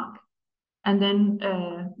Denmark, and then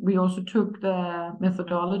we also took the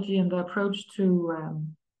methodology and the approach to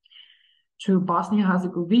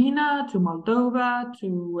Bosnia-Herzegovina, to Moldova,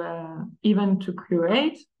 to even to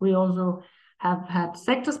Kuwait. We also have had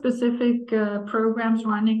sector-specific programs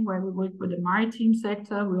running where we work with the maritime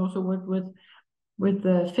sector. We also worked with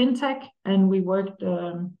the fintech, and we worked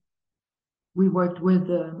with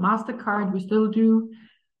MasterCard. We still do,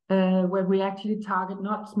 where we actually target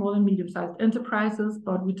not small and medium-sized enterprises,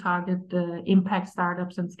 but we target impact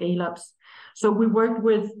startups and scale-ups. So we worked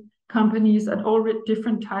with companies at all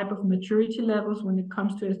different type of maturity levels when it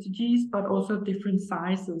comes to SDGs, but also different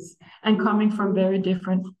sizes and coming from very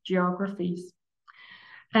different geographies.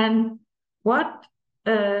 And what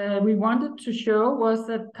we wanted to show was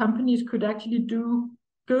that companies could actually do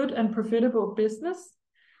good and profitable business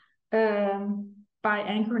by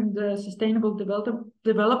anchoring the sustainable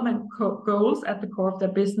development goals at the core of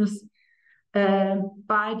their business,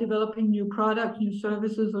 by developing new products, new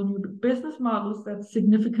services, or new business models that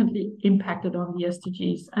significantly impacted on the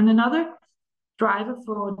SDGs. And another driver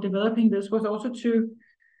for developing this was also to,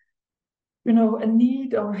 a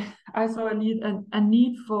need, or I saw a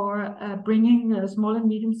need for bringing small and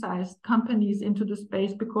medium-sized companies into the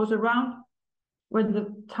space, because around when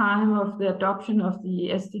the time of the adoption of the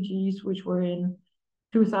SDGs, which were in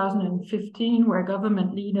 2015, where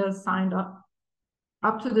government leaders signed up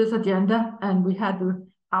to this agenda, and we had the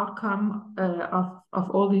outcome of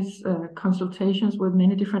all these consultations with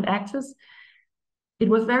many different actors, it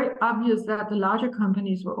was very obvious that the larger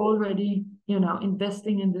companies were already,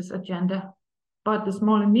 investing in this agenda, but the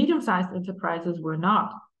small and medium-sized enterprises were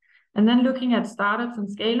not. And then looking at startups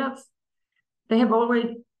and scale-ups, they have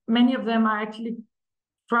already, many of them are actually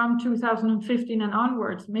from 2015 and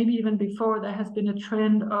onwards, maybe even before, there has been a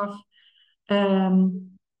trend of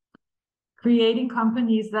creating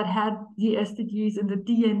companies that had the SDGs in the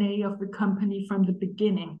DNA of the company from the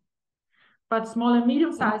beginning. But small and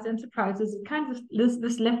medium-sized enterprises, it kind of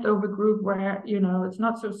this leftover group where, it's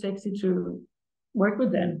not so sexy to work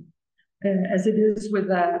with them as it is with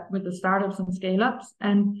the startups and scale-ups.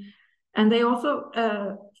 And they also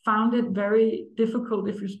found it very difficult,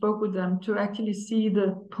 if you spoke with them, to actually see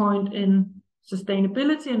the point in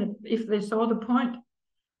sustainability. And if they saw the point,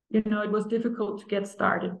 it was difficult to get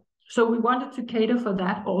started. So we wanted to cater for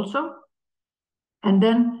that also. And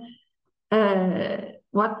then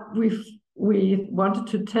what we wanted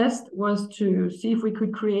to test was to see if we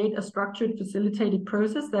could create a structured, facilitated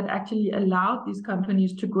process that actually allowed these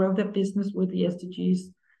companies to grow their business with the SDGs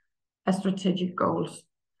as strategic goals.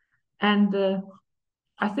 And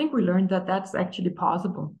I think we learned that that's actually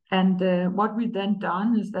possible. And what we've then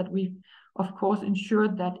done is that we've, of course,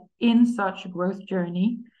 ensured that in such a growth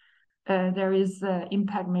journey, there is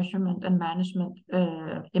impact measurement and management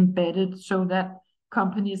embedded, so that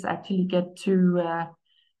companies actually get to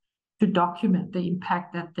document the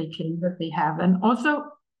impact that they claim that they have. And also,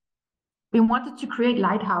 we wanted to create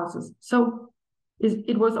lighthouses. So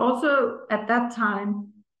it was also at that time,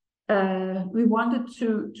 we wanted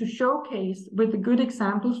to showcase with the good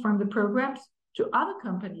examples from the programs to other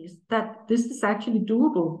companies that this is actually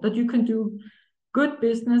doable, that you can do good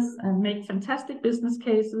business and make fantastic business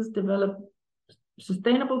cases, develop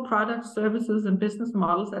sustainable products, services, and business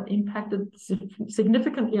models that impacted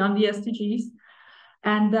significantly on the SDGs,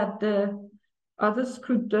 and that others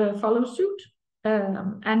could follow suit.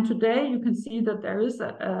 And today you can see that there is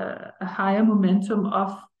a higher momentum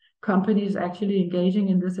of companies actually engaging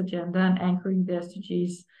in this agenda and anchoring the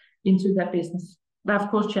SDGs into their business. There are,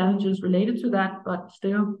 of course, challenges related to that, but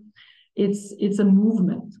still, it's a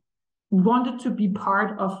movement. We wanted to be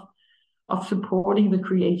part of supporting the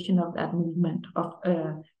creation of that movement of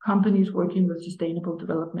companies working with sustainable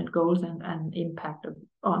development goals and impact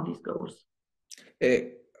on these goals.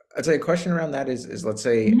 I'd say a question around that is let's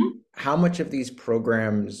say, how much of these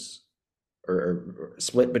programs are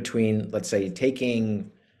split between, let's say,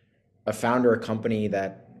 taking a founder, a company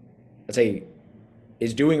that, let's say,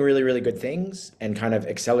 is doing really, really good things and kind of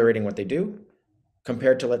accelerating what they do,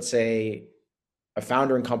 compared to, let's say, a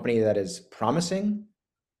founder and company that is promising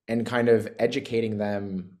and kind of educating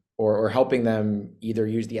them or helping them either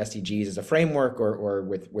use the SDGs as a framework or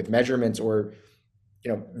with measurements, or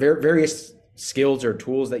various skills or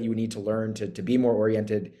tools that you need to learn to be more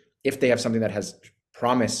oriented if they have something that has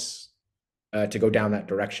promise to go down that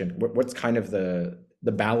direction. What's kind of the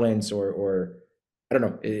balance, or I don't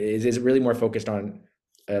know, is it really more focused on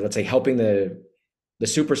let's say helping the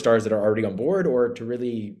superstars that are already on board, or to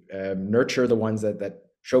really nurture the ones that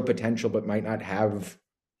show potential but might not have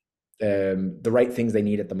the right things they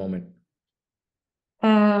need at the moment?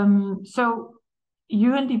 So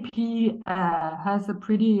UNDP has a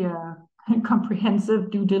pretty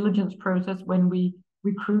comprehensive due diligence process when we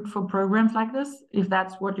recruit for programs like this, if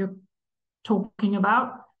that's what you're talking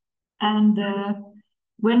about. And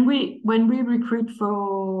when we recruit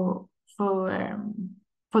for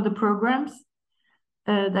the programs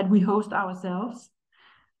that we host ourselves,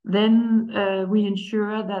 then we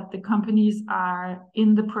ensure that the companies are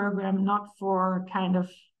in the program not for kind of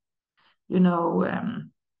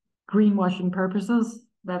greenwashing purposes.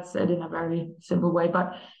 That's said in a very simple way,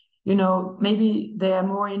 but maybe they are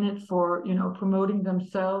more in it for promoting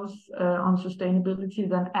themselves on sustainability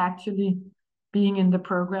than actually being in the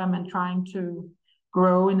program and trying to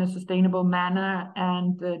grow in a sustainable manner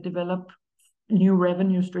and develop new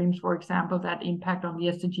revenue streams, for example, that impact on the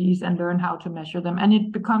SDGs, and learn how to measure them. And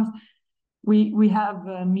it becomes, we have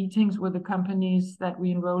meetings with the companies that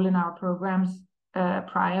we enroll in our programs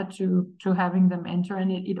prior to having them enter,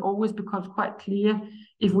 and it always becomes quite clear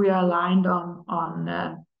if we are aligned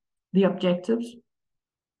on the objectives.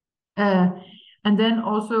 And then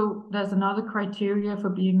also there's another criteria for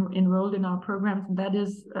being enrolled in our programs, and that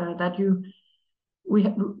is that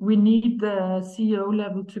we need the CEO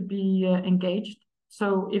level to be engaged.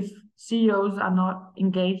 So if CEOs are not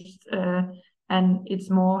engaged, and it's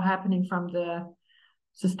more happening from the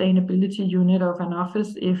sustainability unit of an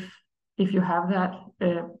office, if you have that,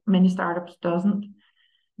 many startups doesn't,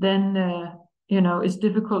 then it's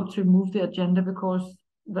difficult to move the agenda, because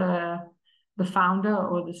the founder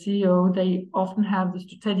or the CEO, they often have the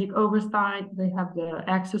strategic oversight, they have the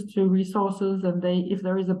access to resources, and if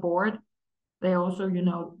there is a board, they also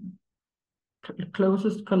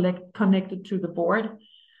closest connected to the board.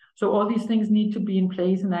 So all these things need to be in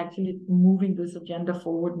place and actually moving this agenda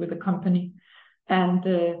forward with the company. And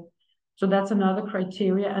so that's another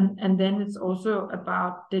criteria. And then it's also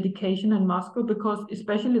about dedication and muscle, because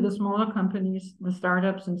especially the smaller companies, the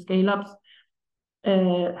startups and scale-ups,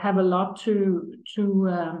 have a lot to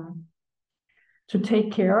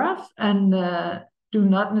take care of, and do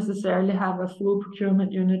not necessarily have a full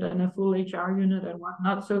procurement unit and a full HR unit and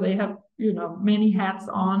whatnot. So they have many hats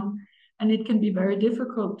on, and it can be very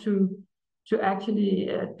difficult to actually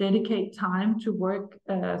dedicate time to work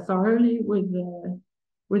thoroughly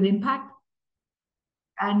with impact.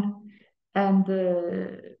 And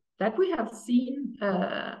that we have seen,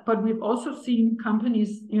 but we've also seen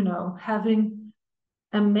companies having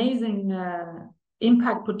amazing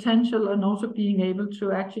impact potential, and also being able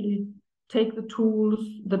to actually take the tools,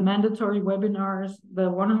 the mandatory webinars, the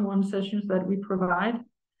one-on-one sessions that we provide,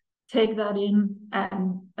 take that in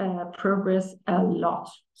and progress a lot.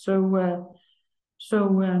 So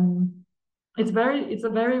it's a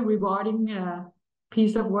very rewarding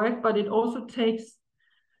piece of work, but it also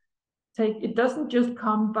it doesn't just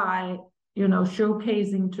come by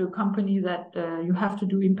showcasing to a company that you have to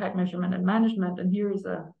do impact measurement and management, and here is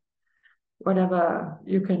a whatever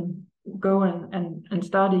you can go and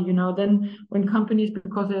study. Then when companies,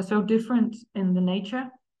 because they're so different in the nature,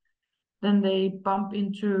 then they bump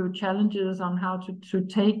into challenges on how to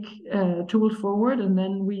take tools forward, and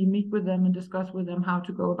then we meet with them and discuss with them how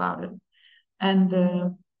to go about it. And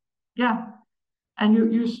and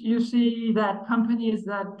you see that companies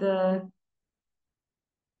that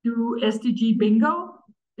do SDG bingo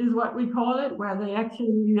is what we call it, where they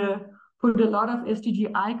actually put a lot of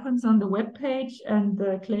SDG icons on the web page and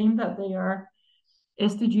claim that they are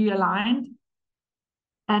SDG aligned.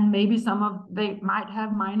 And maybe they might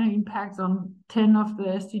have minor impacts on 10 of the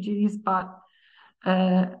SDGs, but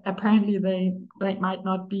apparently they might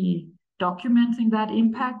not be documenting that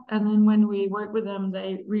impact. And then when we work with them,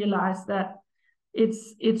 they realize that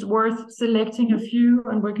it's worth selecting a few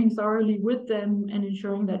and working thoroughly with them and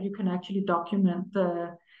ensuring that you can actually document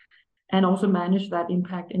and also manage that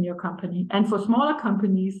impact in your company. And for smaller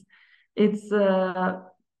companies, it's a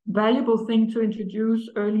valuable thing to introduce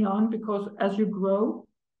early on, because as you grow,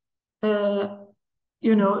 the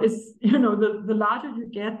larger you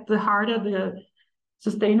get, the harder the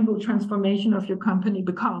sustainable transformation of your company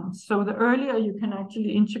becomes. So the earlier you can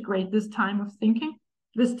actually integrate this type of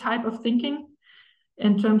thinking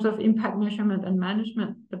in terms of impact measurement and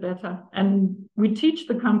management, the better. And we teach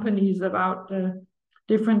the companies about the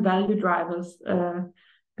different value drivers,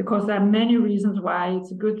 because there are many reasons why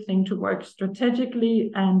it's a good thing to work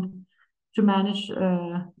strategically and to manage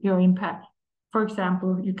your impact. For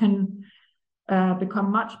example, you can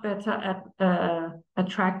become much better at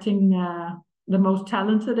attracting the most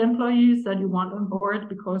talented employees that you want on board,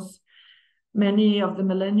 because many of the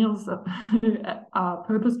millennials are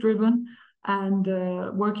purpose-driven, and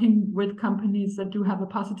working with companies that do have a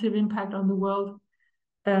positive impact on the world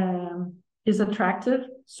is attractive.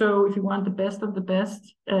 So if you want the best of the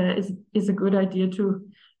best, is a good idea to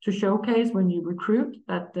showcase when you recruit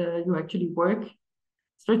that you actually work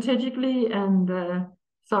strategically and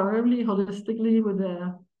thoroughly, holistically with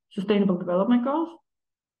the Sustainable Development Goals.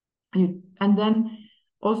 And then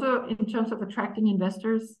also in terms of attracting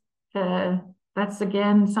investors, that's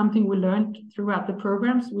again something we learned throughout the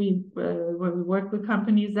programs where we work with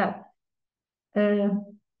companies, that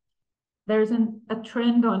there's a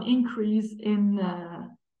trend on increase in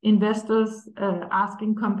investors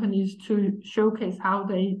asking companies to showcase how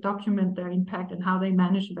they document their impact and how they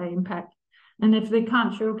manage their impact. And if they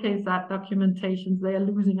can't showcase that documentation, they are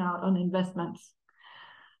losing out on investments.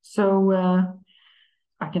 So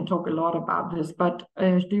I can talk a lot about this, but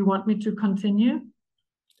do you want me to continue?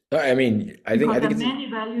 I mean, I think there are many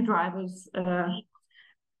value drivers.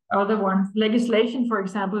 Other ones, legislation, for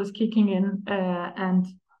example, is kicking in,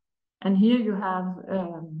 and here you have,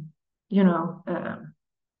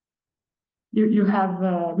 you have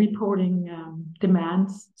reporting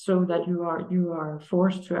demands, so that you are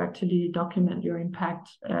forced to actually document your impact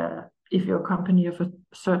if you're a company of a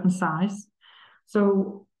certain size.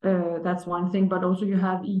 So that's one thing, but also you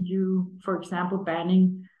have EU, for example,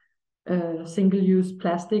 banning single-use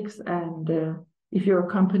plastics, and if you're a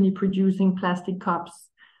company producing plastic cups,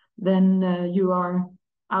 then you are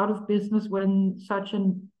out of business when such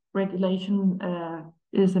an regulation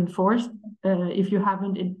is enforced, if you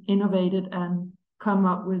haven't innovated and come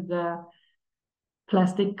up with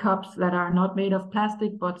plastic cups that are not made of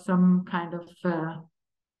plastic but some kind of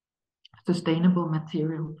sustainable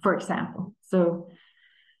material, for example. So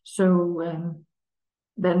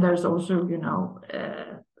then there's also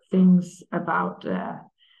things about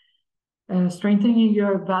strengthening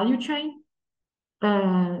your value chain.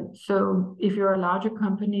 So if you're a larger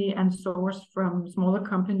company and source from smaller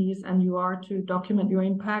companies, and you are to document your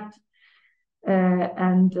impact,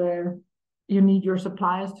 and you need your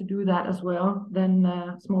suppliers to do that as well, then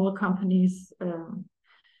smaller companies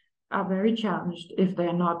are very challenged if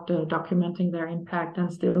they're not documenting their impact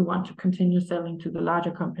and still want to continue selling to the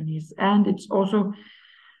larger companies. And it's also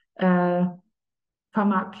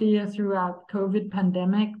come out clear throughout COVID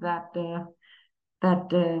pandemic that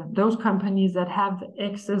those companies that have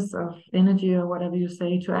excess of energy, or whatever you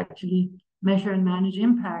say, to actually measure and manage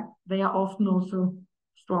impact, they are often also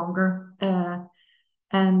stronger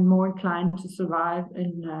and more inclined to survive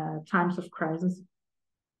in times of crisis.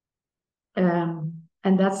 And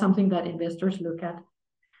that's something that investors look at.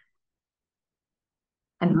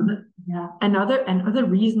 Another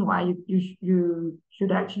reason why you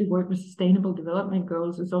should actually work with sustainable development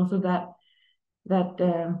goals is also that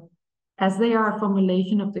as they are a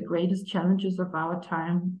formulation of the greatest challenges of our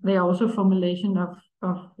time, they are also a formulation of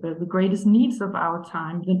the greatest needs of our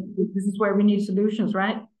time. This is where we need solutions,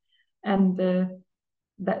 right? And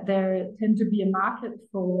that there tend to be a market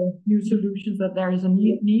for new solutions that there is a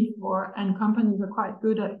need for, and companies are quite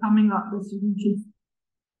good at coming up with solutions.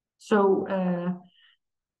 So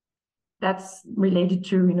that's related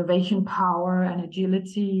to innovation power and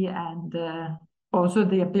agility, and also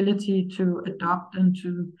the ability to adopt and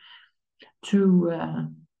to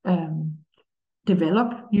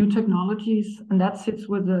develop new technologies, and that sits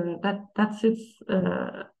with that sits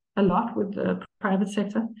a lot with the private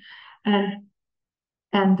sector, and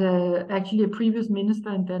actually a previous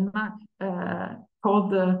minister in Denmark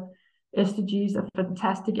called the SDGs a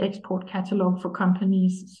fantastic export catalog for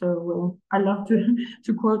companies. So I love to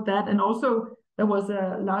quote that. And also there was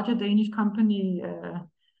a larger Danish company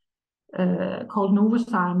called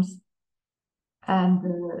Novozymes, and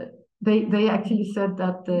they actually said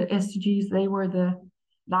that the SDGs, they were the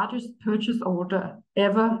largest purchase order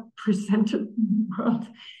ever presented in the world.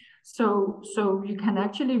 So you can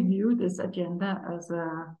actually view this agenda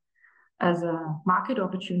as a market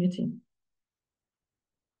opportunity.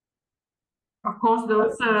 Of course,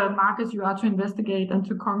 those markets you are to investigate and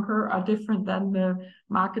to conquer are different than the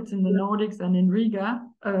markets in the Nordics and in Riga.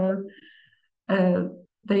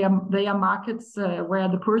 They are markets where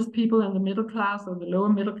the poorest people in the middle class or the lower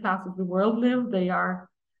middle class of the world live. They are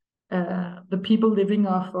the people living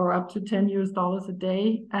off or up to $10 a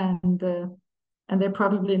day, and they're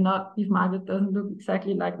probably not. These markets doesn't look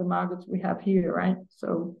exactly like the markets we have here, right?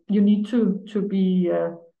 So you need to be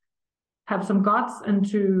have some guts and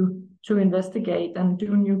to investigate and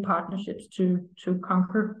do new partnerships to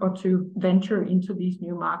conquer or to venture into these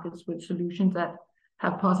new markets with solutions that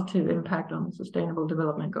have positive impact on sustainable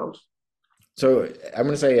development goals. So I'm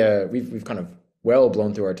going to say we've kind of well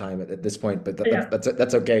blown through our time at this point, but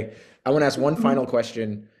that's okay. I want to ask one final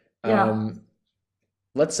question.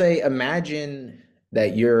 Let's say, imagine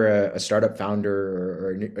that you're a startup founder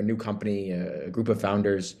or a new company, a group of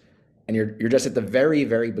founders, and you're just at the very,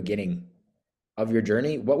 very beginning of your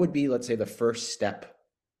journey. What would be, let's say, the first step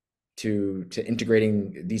to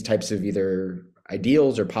integrating these types of either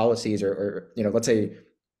ideals or policies, or let's say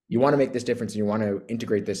you want to make this difference and you want to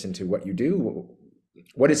integrate this into what you do?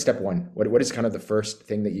 What is step one? What is kind of the first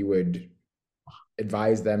thing that you would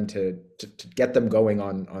advise them to get them going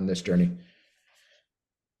on this journey?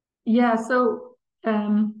 Yeah, so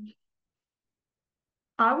I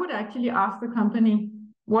would actually ask the company,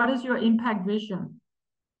 what is your impact vision?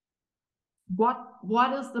 What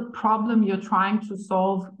is the problem you're trying to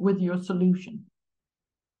solve with your solution?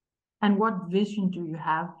 And what vision do you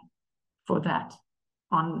have for that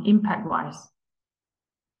on impact wise?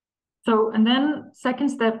 So, and then second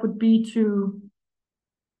step would be to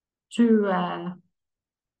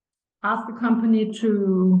ask the company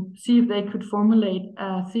to see if they could formulate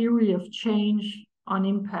a theory of change on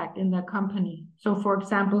impact in their company. So for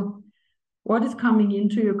example, what is coming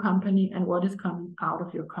into your company and what is coming out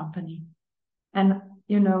of your company? And,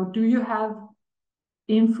 do you have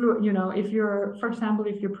influence, if you're, for example,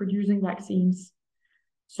 if you're producing vaccines,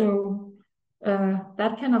 so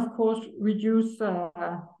that can, of course, reduce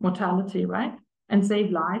mortality, right? And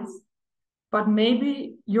save lives. But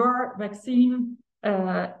maybe your vaccine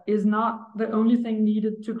is not the only thing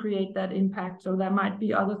needed to create that impact. So there might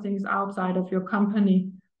be other things outside of your company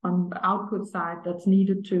on the output side that's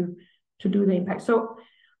needed to do the impact. So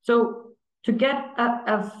to get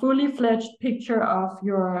a fully fledged picture of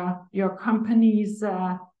your company's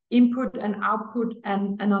input and output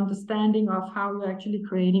and an understanding of how you're actually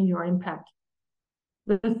creating your impact,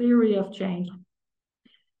 the theory of change.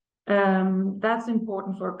 That's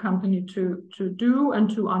important for a company to do and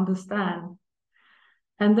to understand.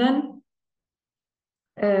 And then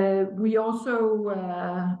we also,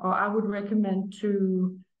 or I would recommend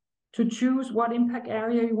to choose what impact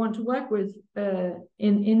area you want to work with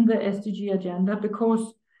in the SDG agenda,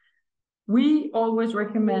 because we always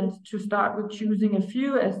recommend to start with choosing a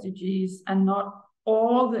few SDGs and not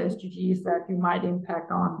all the SDGs that you might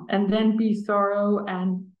impact on, and then be thorough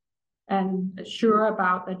and sure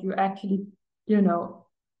about that you actually,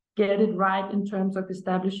 get it right in terms of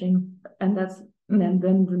establishing, and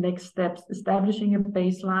then the next steps, establishing a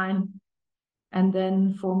baseline, and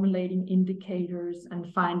then formulating indicators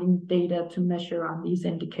and finding data to measure on these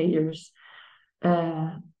indicators.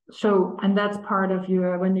 So, and that's part of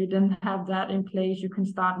your, when you then have that in place, you can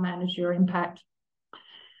start manage your impact.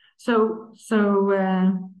 So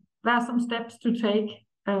there are some steps to take,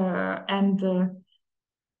 and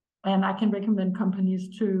I can recommend companies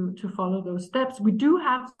to follow those steps. We do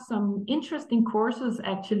have some interesting courses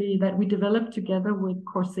actually that we developed together with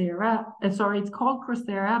Coursera. Sorry, it's called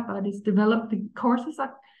Coursera, but it's developed, the courses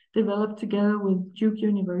are developed together with Duke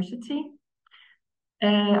University.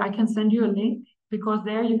 I can send you a link, because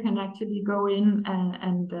there you can actually go in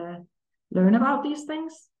and learn about these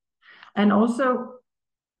things. And also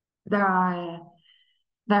there are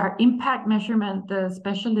impact measurement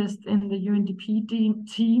specialists in the UNDP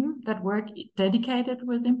team that work dedicated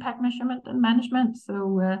with impact measurement and management.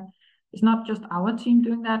 So it's not just our team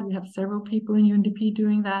doing that. We have several people in UNDP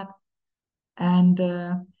doing that. And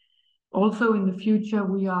also in the future,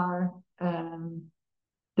 we are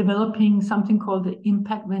developing something called the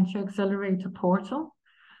Impact Venture Accelerator portal,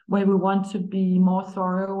 where we want to be more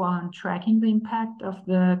thorough on tracking the impact of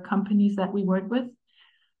the companies that we work with.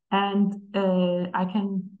 And I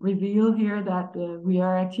can reveal here that we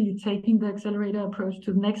are actually taking the accelerator approach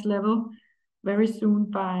to the next level very soon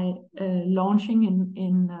by launching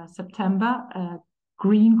in September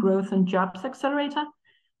Green Growth and Jobs Accelerator,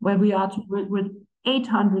 where we are to work with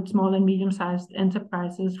 800 small and medium-sized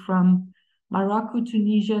enterprises from Morocco,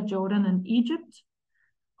 Tunisia, Jordan, and Egypt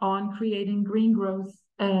on creating green growth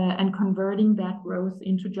and converting that growth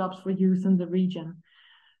into jobs for youth in the region.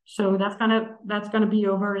 So that's gonna be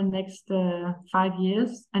over in the next 5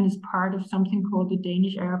 years, and is part of something called the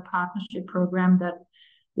Danish Arab Partnership Program that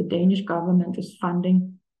the Danish government is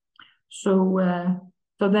funding. So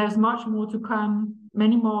there's much more to come,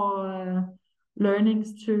 many more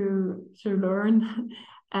learnings to learn,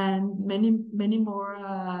 and many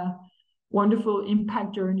more wonderful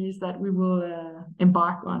impact journeys that we will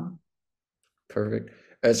embark on. Perfect.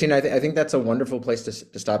 Stine, I think that's a wonderful place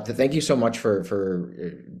to stop. Thank you so much for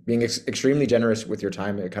being extremely generous with your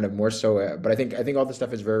time, kind of more so. But I think all this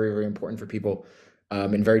stuff is very, very important for people,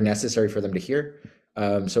 and very necessary for them to hear.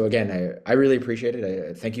 So again, I really appreciate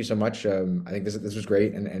it. Thank you so much. I think this was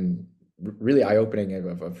great and really eye-opening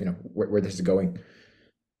of where this is going.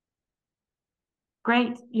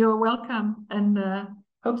 Great, you're welcome, and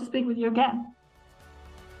hope to speak with you again.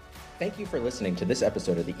 Thank you for listening to this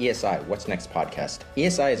episode of the ESI What's Next podcast.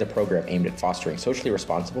 ESI is a program aimed at fostering socially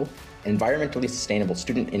responsible and environmentally sustainable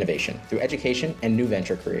student innovation through education and new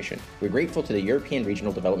venture creation. We're grateful to the European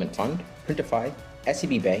Regional Development Fund, Printify,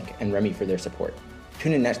 SEB Bank, and RIMI for their support.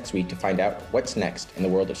 Tune in next week to find out what's next in the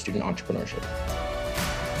world of student entrepreneurship.